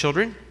to your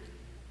children?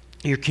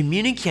 You're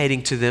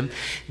communicating to them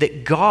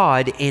that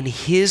God and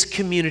His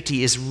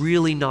community is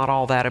really not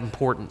all that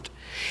important.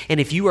 And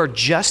if you are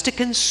just a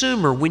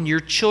consumer, when your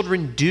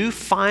children do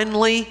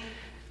finally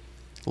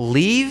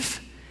leave,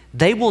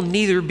 they will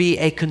neither be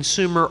a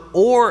consumer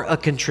or a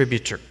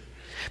contributor.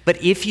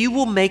 But if you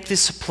will make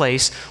this a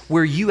place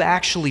where you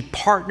actually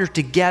partner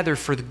together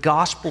for the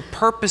gospel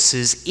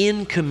purposes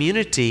in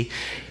community,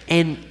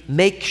 and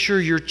make sure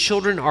your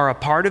children are a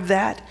part of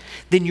that,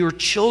 then your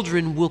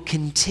children will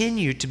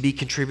continue to be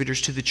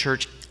contributors to the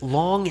church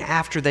long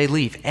after they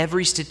leave.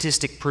 Every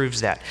statistic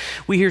proves that.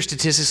 We hear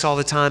statistics all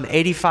the time.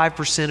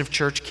 85% of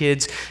church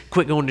kids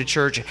quit going to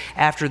church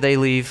after they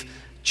leave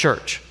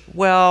church.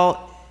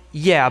 Well,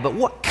 yeah, but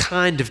what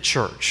kind of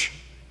church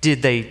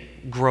did they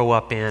grow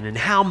up in, and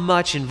how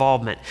much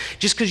involvement?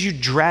 Just because you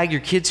drag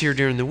your kids here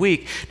during the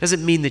week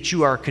doesn't mean that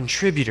you are a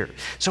contributor.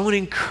 So I want to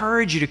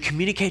encourage you to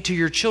communicate to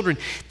your children,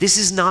 this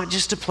is not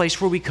just a place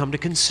where we come to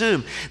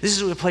consume. This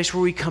is a place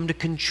where we come to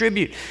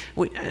contribute.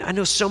 I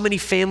know so many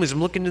families,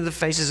 I'm looking into the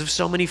faces of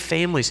so many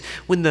families,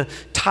 when the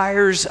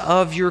tires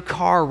of your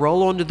car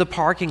roll onto the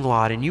parking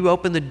lot and you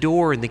open the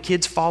door and the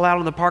kids fall out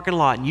on the parking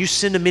lot and you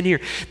send them in here,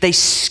 they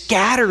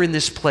scatter in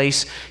this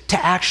place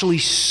to actually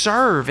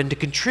serve and to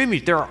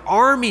contribute. There are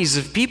armies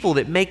of people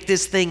that make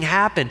this thing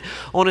happen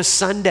on a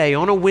Sunday,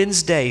 on a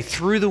Wednesday,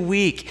 through the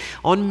week,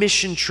 on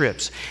mission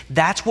trips.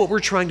 That's what we're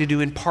trying to do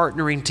in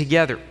partnering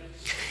together.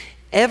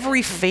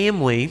 Every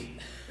family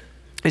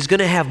is going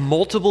to have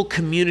multiple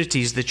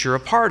communities that you're a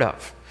part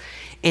of.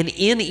 And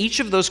in each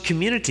of those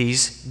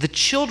communities, the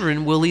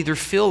children will either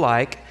feel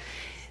like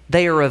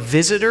they are a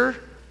visitor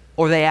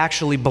or they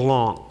actually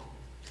belong.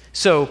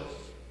 So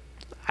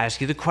I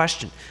ask you the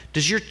question,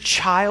 does your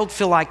child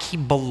feel like he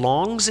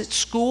belongs at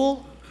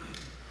school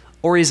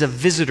or is a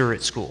visitor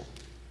at school?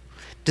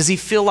 Does he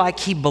feel like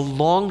he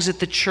belongs at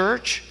the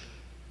church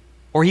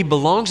or he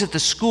belongs at the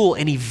school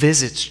and he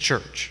visits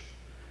church?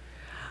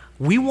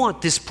 We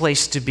want this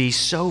place to be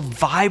so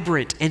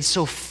vibrant and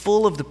so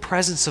full of the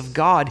presence of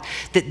God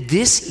that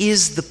this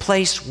is the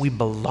place we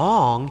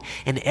belong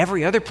and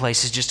every other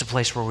place is just a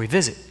place where we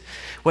visit.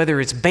 Whether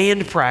it's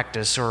band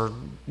practice or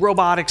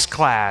robotics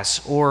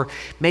class, or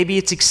maybe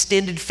it's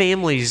extended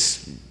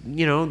families,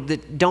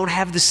 that don't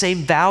have the same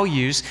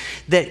values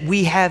that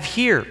we have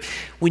here.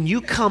 When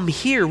you come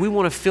here, we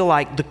want to feel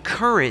like the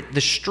current,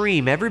 the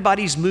stream,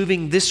 everybody's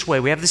moving this way.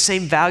 We have the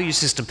same value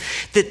system.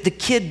 That the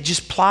kid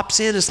just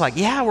plops in. It's like,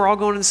 yeah, we're all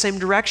going in the same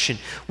direction.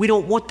 We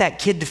don't want that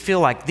kid to feel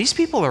like these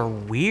people are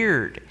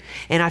weird,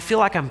 and I feel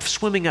like I'm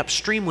swimming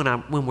upstream when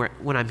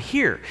I'm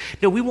here.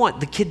 No, we want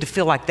the kid to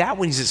feel like that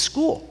when he's at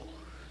school.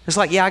 It's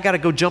like, yeah, I got to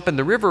go jump in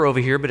the river over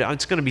here, but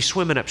it's going to be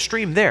swimming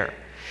upstream there.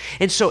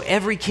 And so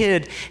every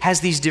kid has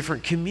these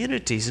different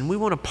communities, and we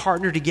want to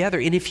partner together.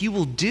 And if you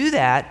will do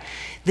that,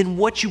 then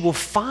what you will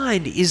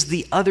find is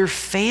the other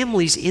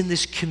families in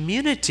this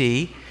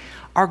community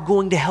are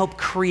going to help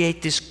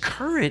create this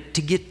current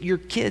to get your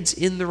kids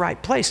in the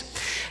right place.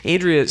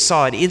 Andrea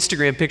saw an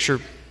Instagram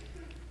picture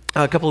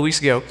a couple of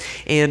weeks ago,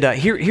 and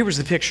here was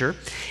the picture.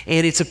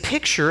 And it's a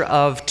picture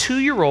of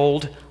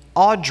 2-year-old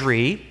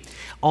Audrey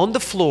on the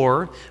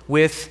floor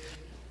with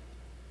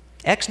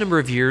X number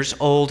of years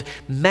old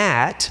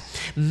Matt.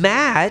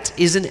 Matt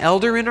is an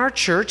elder in our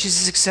church. He's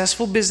a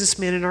successful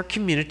businessman in our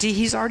community.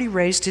 He's already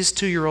raised his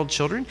 2-year-old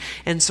children,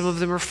 and some of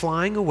them are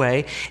flying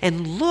away.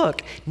 And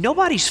look,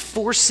 nobody's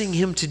forcing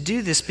him to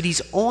do this, but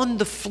he's on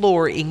the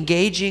floor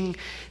engaging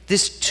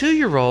this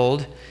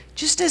 2-year-old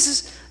just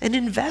as an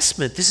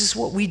investment. This is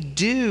what we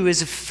do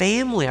as a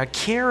family. I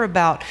care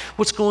about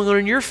what's going on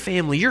in your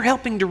family. You're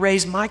helping to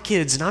raise my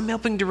kids, and I'm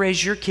helping to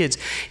raise your kids.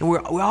 And we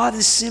all have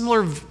this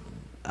similar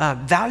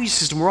value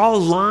system. We're all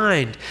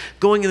aligned,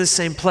 going in the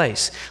same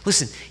place.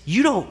 Listen,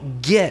 you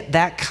don't get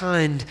that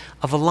kind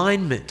of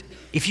alignment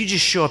if you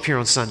just show up here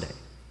on Sunday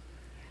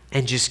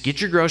and just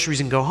get your groceries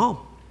and go home.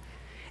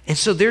 And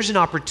so there's an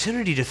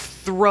opportunity to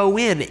throw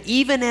in,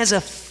 even as a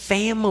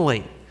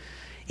family,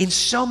 in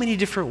so many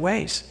different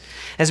ways.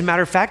 As a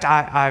matter of fact,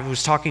 I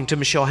was talking to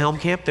Michelle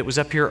Helmkamp that was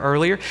up here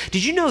earlier.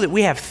 Did you know that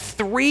we have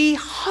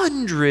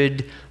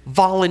 300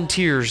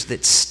 volunteers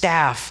that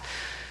staff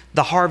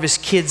the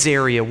Harvest Kids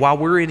area while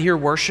we're in here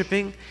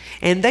worshiping?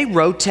 And they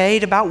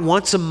rotate about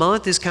once a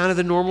month is kind of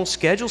the normal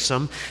schedule.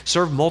 Some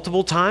serve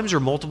multiple times or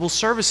multiple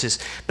services,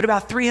 but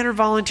about 300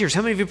 volunteers.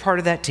 How many of you are part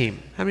of that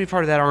team? How many are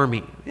part of that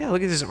army? Yeah,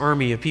 look at this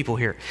army of people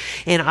here.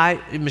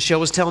 And Michelle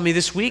was telling me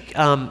this week,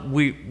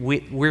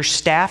 we're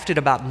staffed at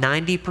about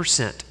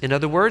 90%. In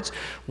other words,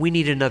 we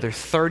need another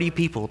 30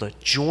 people to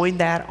join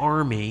that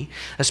army,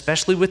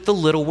 especially with the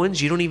little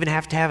ones. You don't even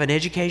have to have an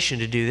education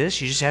to do this.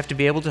 You just have to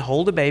be able to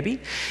hold a baby.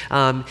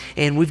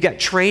 And we've got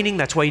training.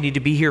 That's why you need to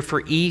be here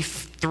for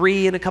E3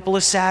 in a couple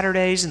of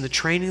Saturdays and the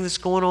training that's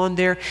going on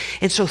there.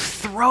 And so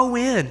throw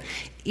in.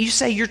 You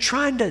say you're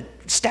trying to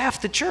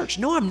staff the church.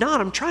 No, I'm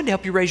not. I'm trying to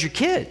help you raise your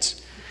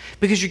kids,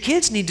 because your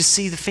kids need to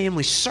see the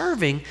family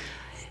serving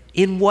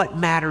in what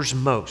matters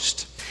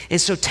most. And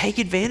so take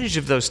advantage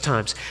of those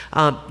times.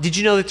 Did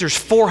you know that there's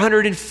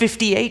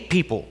 458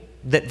 people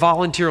that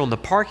volunteer on the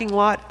parking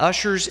lot,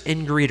 ushers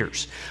and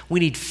greeters?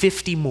 We need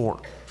 50 more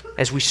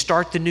as we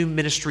start the new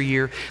ministry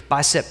year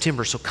by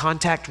September. So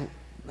contact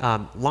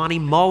Lonnie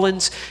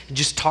Mullins, and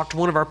just talk to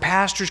one of our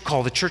pastors,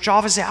 call the church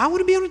office, say, I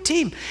want to be on a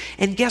team.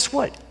 And guess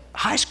what?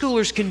 High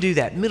schoolers can do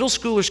that. Middle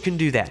schoolers can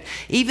do that.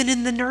 Even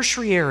in the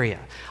nursery area.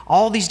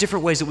 All these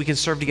different ways that we can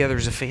serve together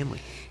as a family.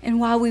 And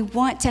while we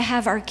want to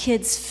have our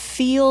kids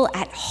feel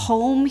at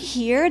home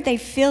here, they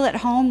feel at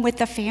home with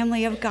the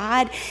family of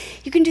God,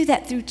 you can do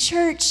that through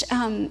church.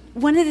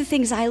 One of the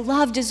things I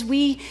loved is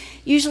we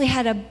usually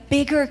had a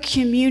bigger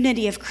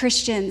community of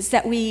Christians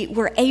that we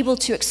were able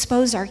to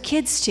expose our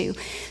kids to.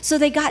 So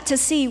they got to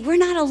see we're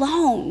not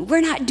alone.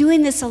 We're not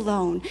doing this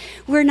alone.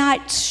 We're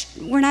not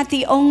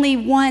the only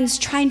ones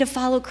trying to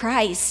follow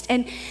Christ.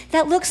 And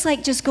that looks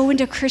like just going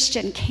to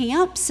Christian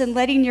camps and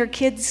letting your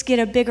kids get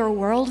a bigger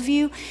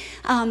worldview.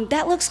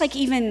 That looks like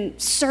even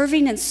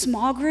serving in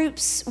small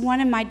groups. One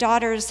of my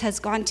daughters has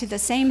gone to the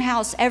same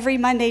house every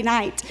Monday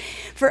night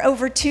for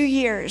over 2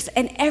 years.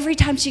 And every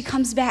time she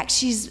comes back,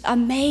 she's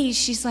amazed.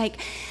 She's like,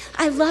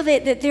 I love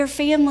it that their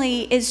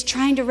family is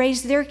trying to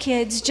raise their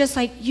kids just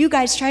like you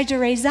guys tried to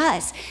raise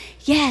us.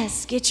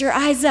 Yes, get your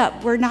eyes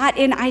up. We're not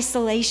in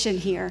isolation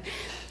here.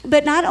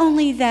 But not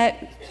only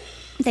that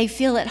they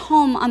feel at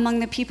home among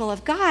the people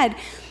of God,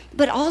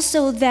 but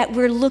also that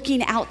we're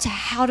looking out to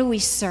how do we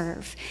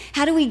serve?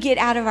 How do we get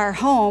out of our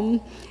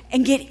home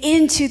and get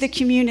into the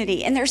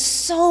community? And there's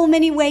so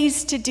many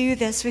ways to do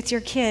this with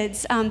your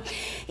kids.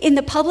 In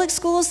the public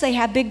schools, they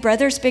have big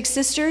brothers, big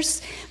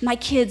sisters. My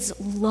kids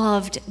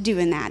loved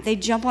doing that.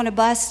 They'd jump on a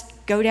bus,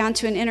 go down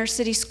to an inner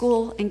city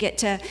school and get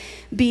to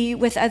be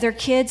with other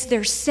kids.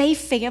 They're safe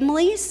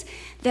families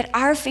that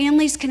our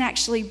families can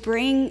actually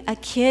bring a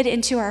kid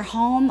into our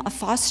home, a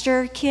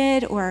foster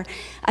kid or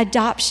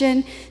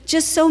adoption,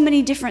 just so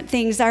many different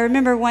things. I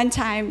remember one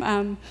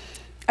time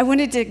I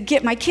wanted to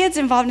get my kids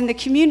involved in the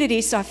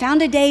community, so I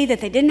found a day that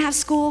they didn't have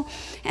school,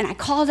 and I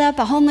called up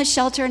a homeless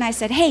shelter and I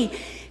said, hey,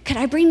 could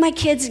I bring my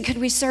kids and could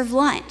we serve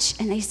lunch?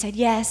 And they said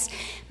yes.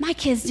 My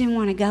kids didn't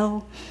want to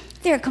go.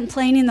 They're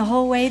complaining the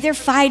whole way. They're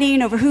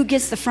fighting over who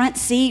gets the front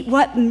seat,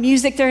 what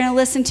music they're going to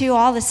listen to,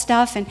 all this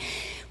stuff. And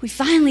we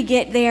finally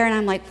get there, and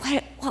I'm like,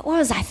 what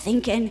was I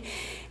thinking?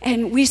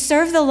 And we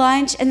serve the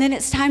lunch, and then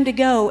it's time to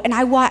go. And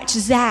I watch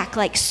Zach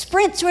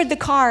sprint toward the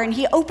car, and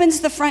he opens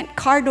the front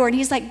car door, and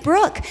he's like,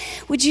 Brooke,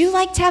 would you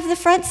like to have the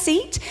front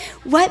seat?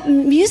 What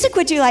music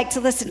would you like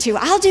to listen to?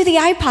 I'll do the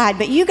iPod,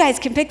 but you guys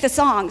can pick the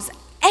songs.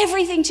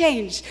 Everything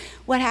changed.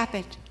 What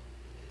happened?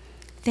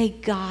 They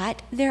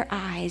got their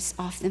eyes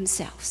off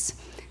themselves.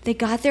 They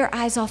got their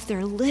eyes off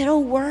their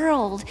little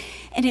world,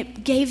 and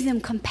it gave them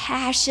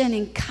compassion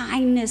and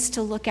kindness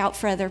to look out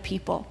for other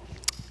people.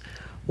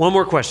 One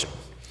more question.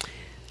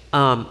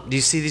 Do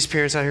you see these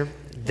parents out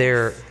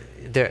here?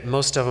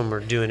 Most of them are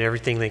doing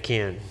everything they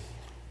can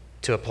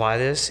to apply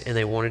this, and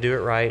they want to do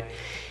it right.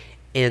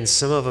 And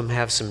some of them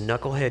have some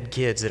knucklehead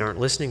kids that aren't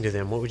listening to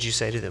them. What would you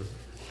say to them?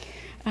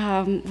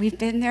 We've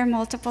been there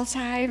multiple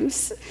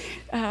times.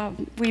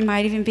 We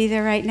might even be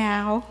there right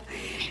now.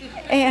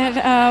 And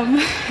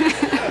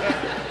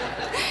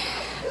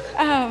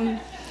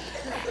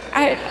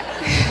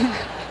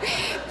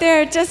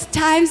there are just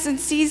times and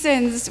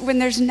seasons when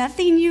there's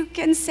nothing you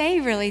can say,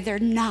 really. They're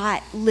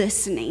not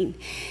listening.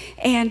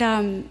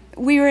 And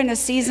we were in a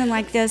season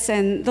like this,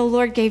 and the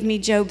Lord gave me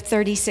Job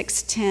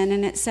 36:10,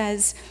 and it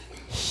says,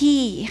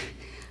 He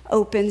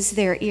opens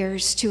their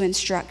ears to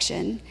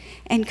instruction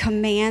and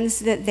commands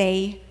that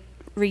they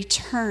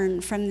return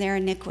from their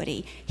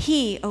iniquity.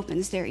 He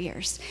opens their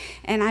ears.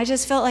 And I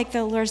just felt like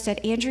the Lord said,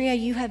 Andrea,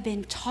 you have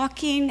been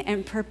talking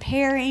and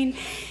preparing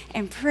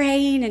and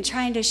praying and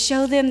trying to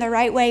show them the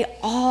right way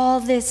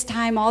all this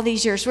time, all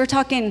these years. We're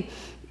talking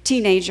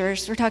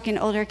teenagers, we're talking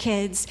older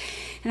kids.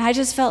 And I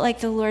just felt like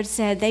the Lord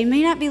said, they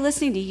may not be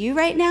listening to you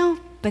right now,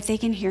 but they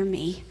can hear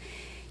me.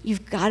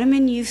 You've got them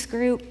in youth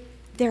group.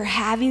 They're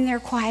having their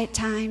quiet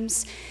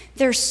times.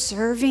 They're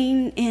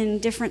serving in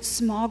different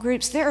small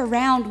groups. They're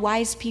around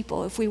wise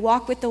people. If we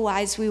walk with the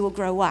wise, we will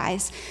grow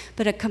wise.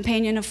 But a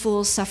companion of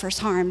fools suffers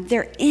harm.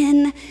 They're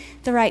in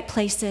the right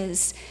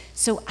places.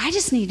 So I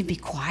just need to be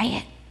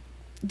quiet.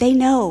 They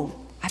know.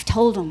 I've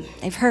told them.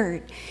 They've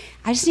heard.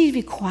 I just need to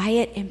be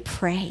quiet and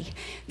pray.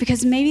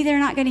 Because maybe they're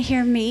not going to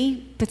hear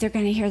me, but they're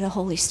going to hear the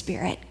Holy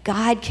Spirit.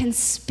 God can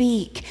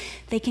speak.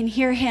 They can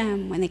hear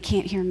him when they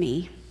can't hear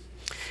me.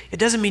 It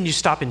doesn't mean you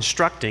stop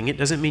instructing. It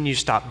doesn't mean you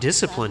stop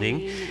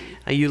disciplining.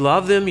 You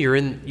love them. You're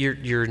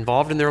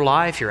involved in their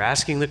life. You're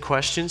asking the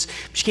questions.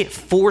 But you can't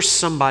force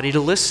somebody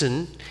to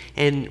listen.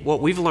 And what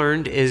we've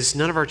learned is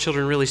none of our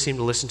children really seemed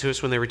to listen to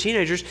us when they were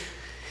teenagers.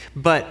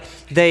 But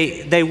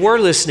they were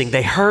listening.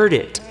 They heard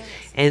it.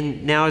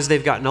 And now as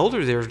they've gotten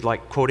older, they're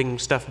quoting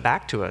stuff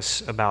back to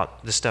us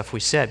about the stuff we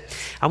said.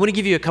 I want to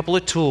give you a couple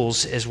of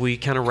tools as we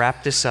kind of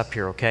wrap this up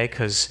here, okay?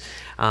 Because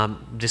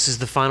this is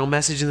the final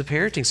message in the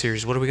parenting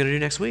series. What are we going to do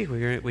next week?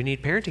 We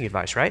need parenting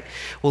advice, right?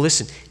 Well,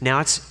 listen, now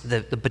it's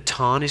the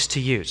baton is to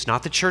you. It's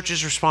not the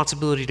church's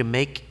responsibility to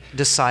make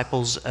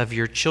disciples of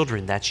your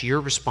children. That's your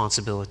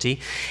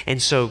responsibility.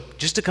 And so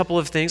just a couple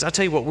of things. I'll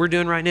tell you what we're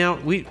doing right now.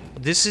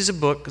 This is a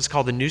book. It's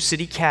called the New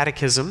City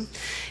Catechism.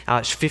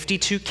 It's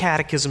 52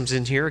 catechisms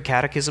in here. A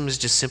catechism is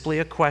just simply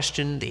a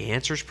question. The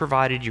answer is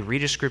provided. You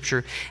read a scripture,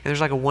 and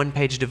there's a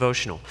one-page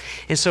devotional.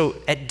 And so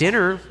at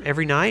dinner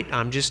every night,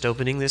 I'm just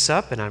opening this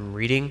up, and I'm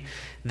reading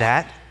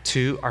that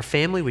to our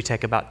family. We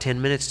take about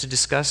 10 minutes to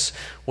discuss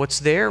what's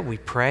there. We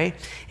pray,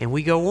 and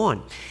we go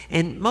on.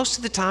 And most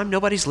of the time,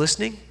 nobody's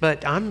listening,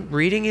 but I'm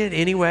reading it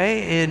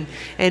anyway.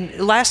 And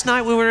last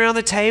night, we went around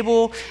the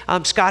table.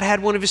 Scott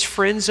had one of his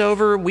friends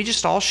over. We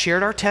just all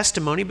shared our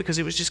testimony because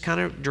it was just kind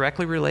of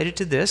directly related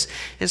to this.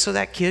 And so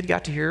that kid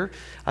got to hear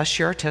us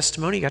share our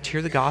testimony. He got to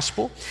hear the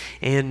gospel.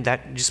 And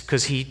that just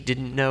because he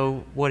didn't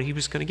know what he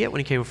was going to get when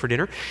he came over for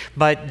dinner.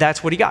 But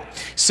that's what he got.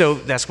 So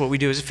that's what we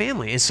do as a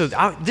family. And so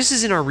this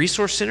is in our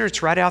resource center.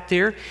 It's right out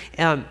there.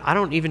 I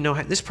don't even know.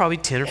 This is probably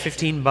 10 or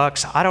 15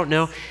 bucks. I don't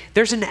know.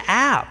 There's an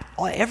app.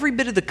 Every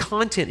bit of the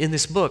content in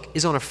this book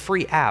is on a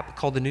free app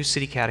called the New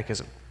City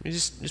Catechism. You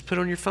just put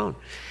it on your phone.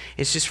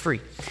 It's just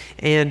free.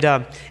 And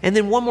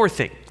then one more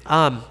thing.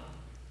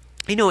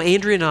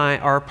 Andrea and I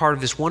are part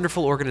of this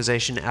wonderful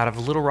organization out of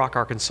Little Rock,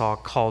 Arkansas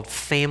called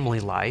Family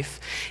Life.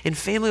 And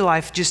Family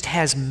Life just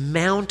has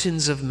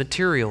mountains of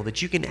material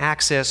that you can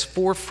access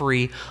for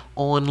free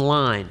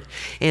online.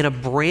 And a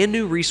brand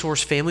new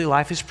resource Family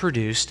Life has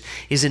produced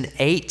is an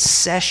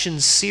 8-session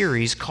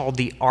series called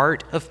The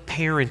Art of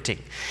Parenting.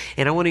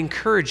 And I want to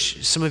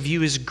encourage some of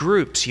you as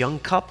groups, young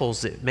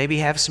couples that maybe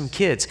have some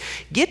kids,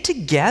 get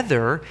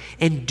together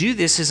and do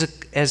this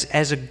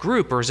as a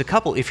group or as a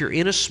couple. If you're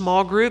in a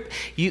small group,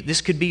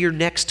 this could be your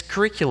next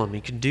curriculum.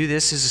 You can do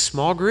this as a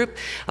small group.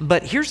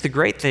 But here's the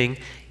great thing.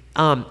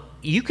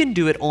 You can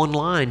do it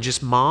online,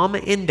 just mom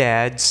and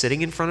dad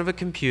sitting in front of a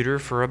computer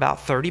for about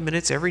 30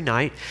 minutes every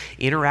night,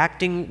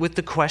 interacting with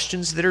the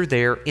questions that are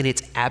there, and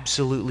it's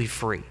absolutely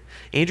free.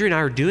 Andrea and I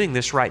are doing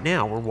this right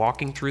now. We're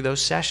walking through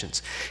those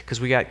sessions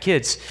because we got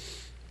kids,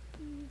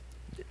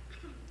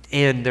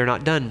 and they're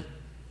not done.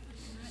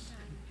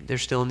 They're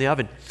still in the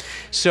oven.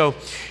 So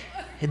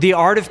the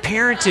art of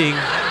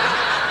parenting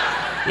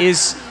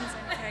is...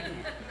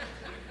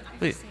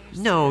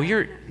 No,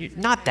 you're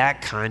not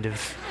that kind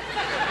of...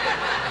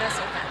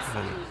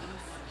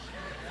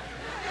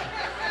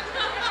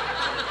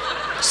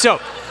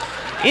 So,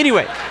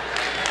 anyway,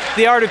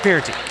 the art of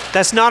parenting.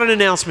 That's not an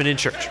announcement in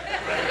church.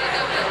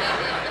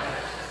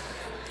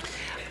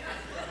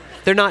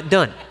 They're not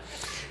done.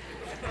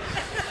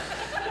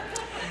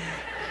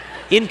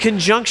 In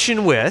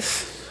conjunction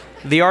with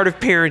the art of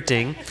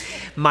parenting,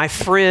 my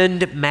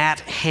friend Matt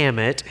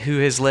Hammett, who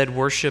has led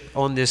worship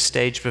on this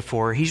stage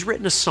before, he's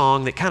written a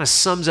song that kind of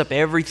sums up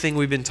everything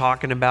we've been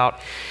talking about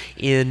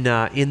in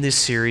this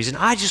series. And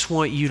I just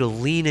want you to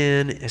lean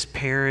in as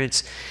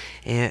parents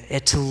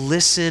and to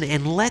listen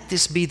and let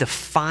this be the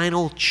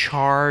final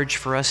charge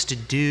for us to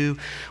do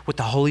what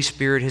the Holy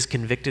Spirit has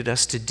convicted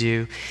us to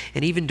do,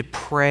 and even to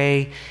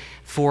pray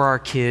for our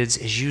kids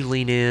as you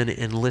lean in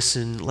and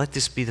listen. Let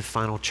this be the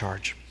final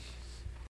charge.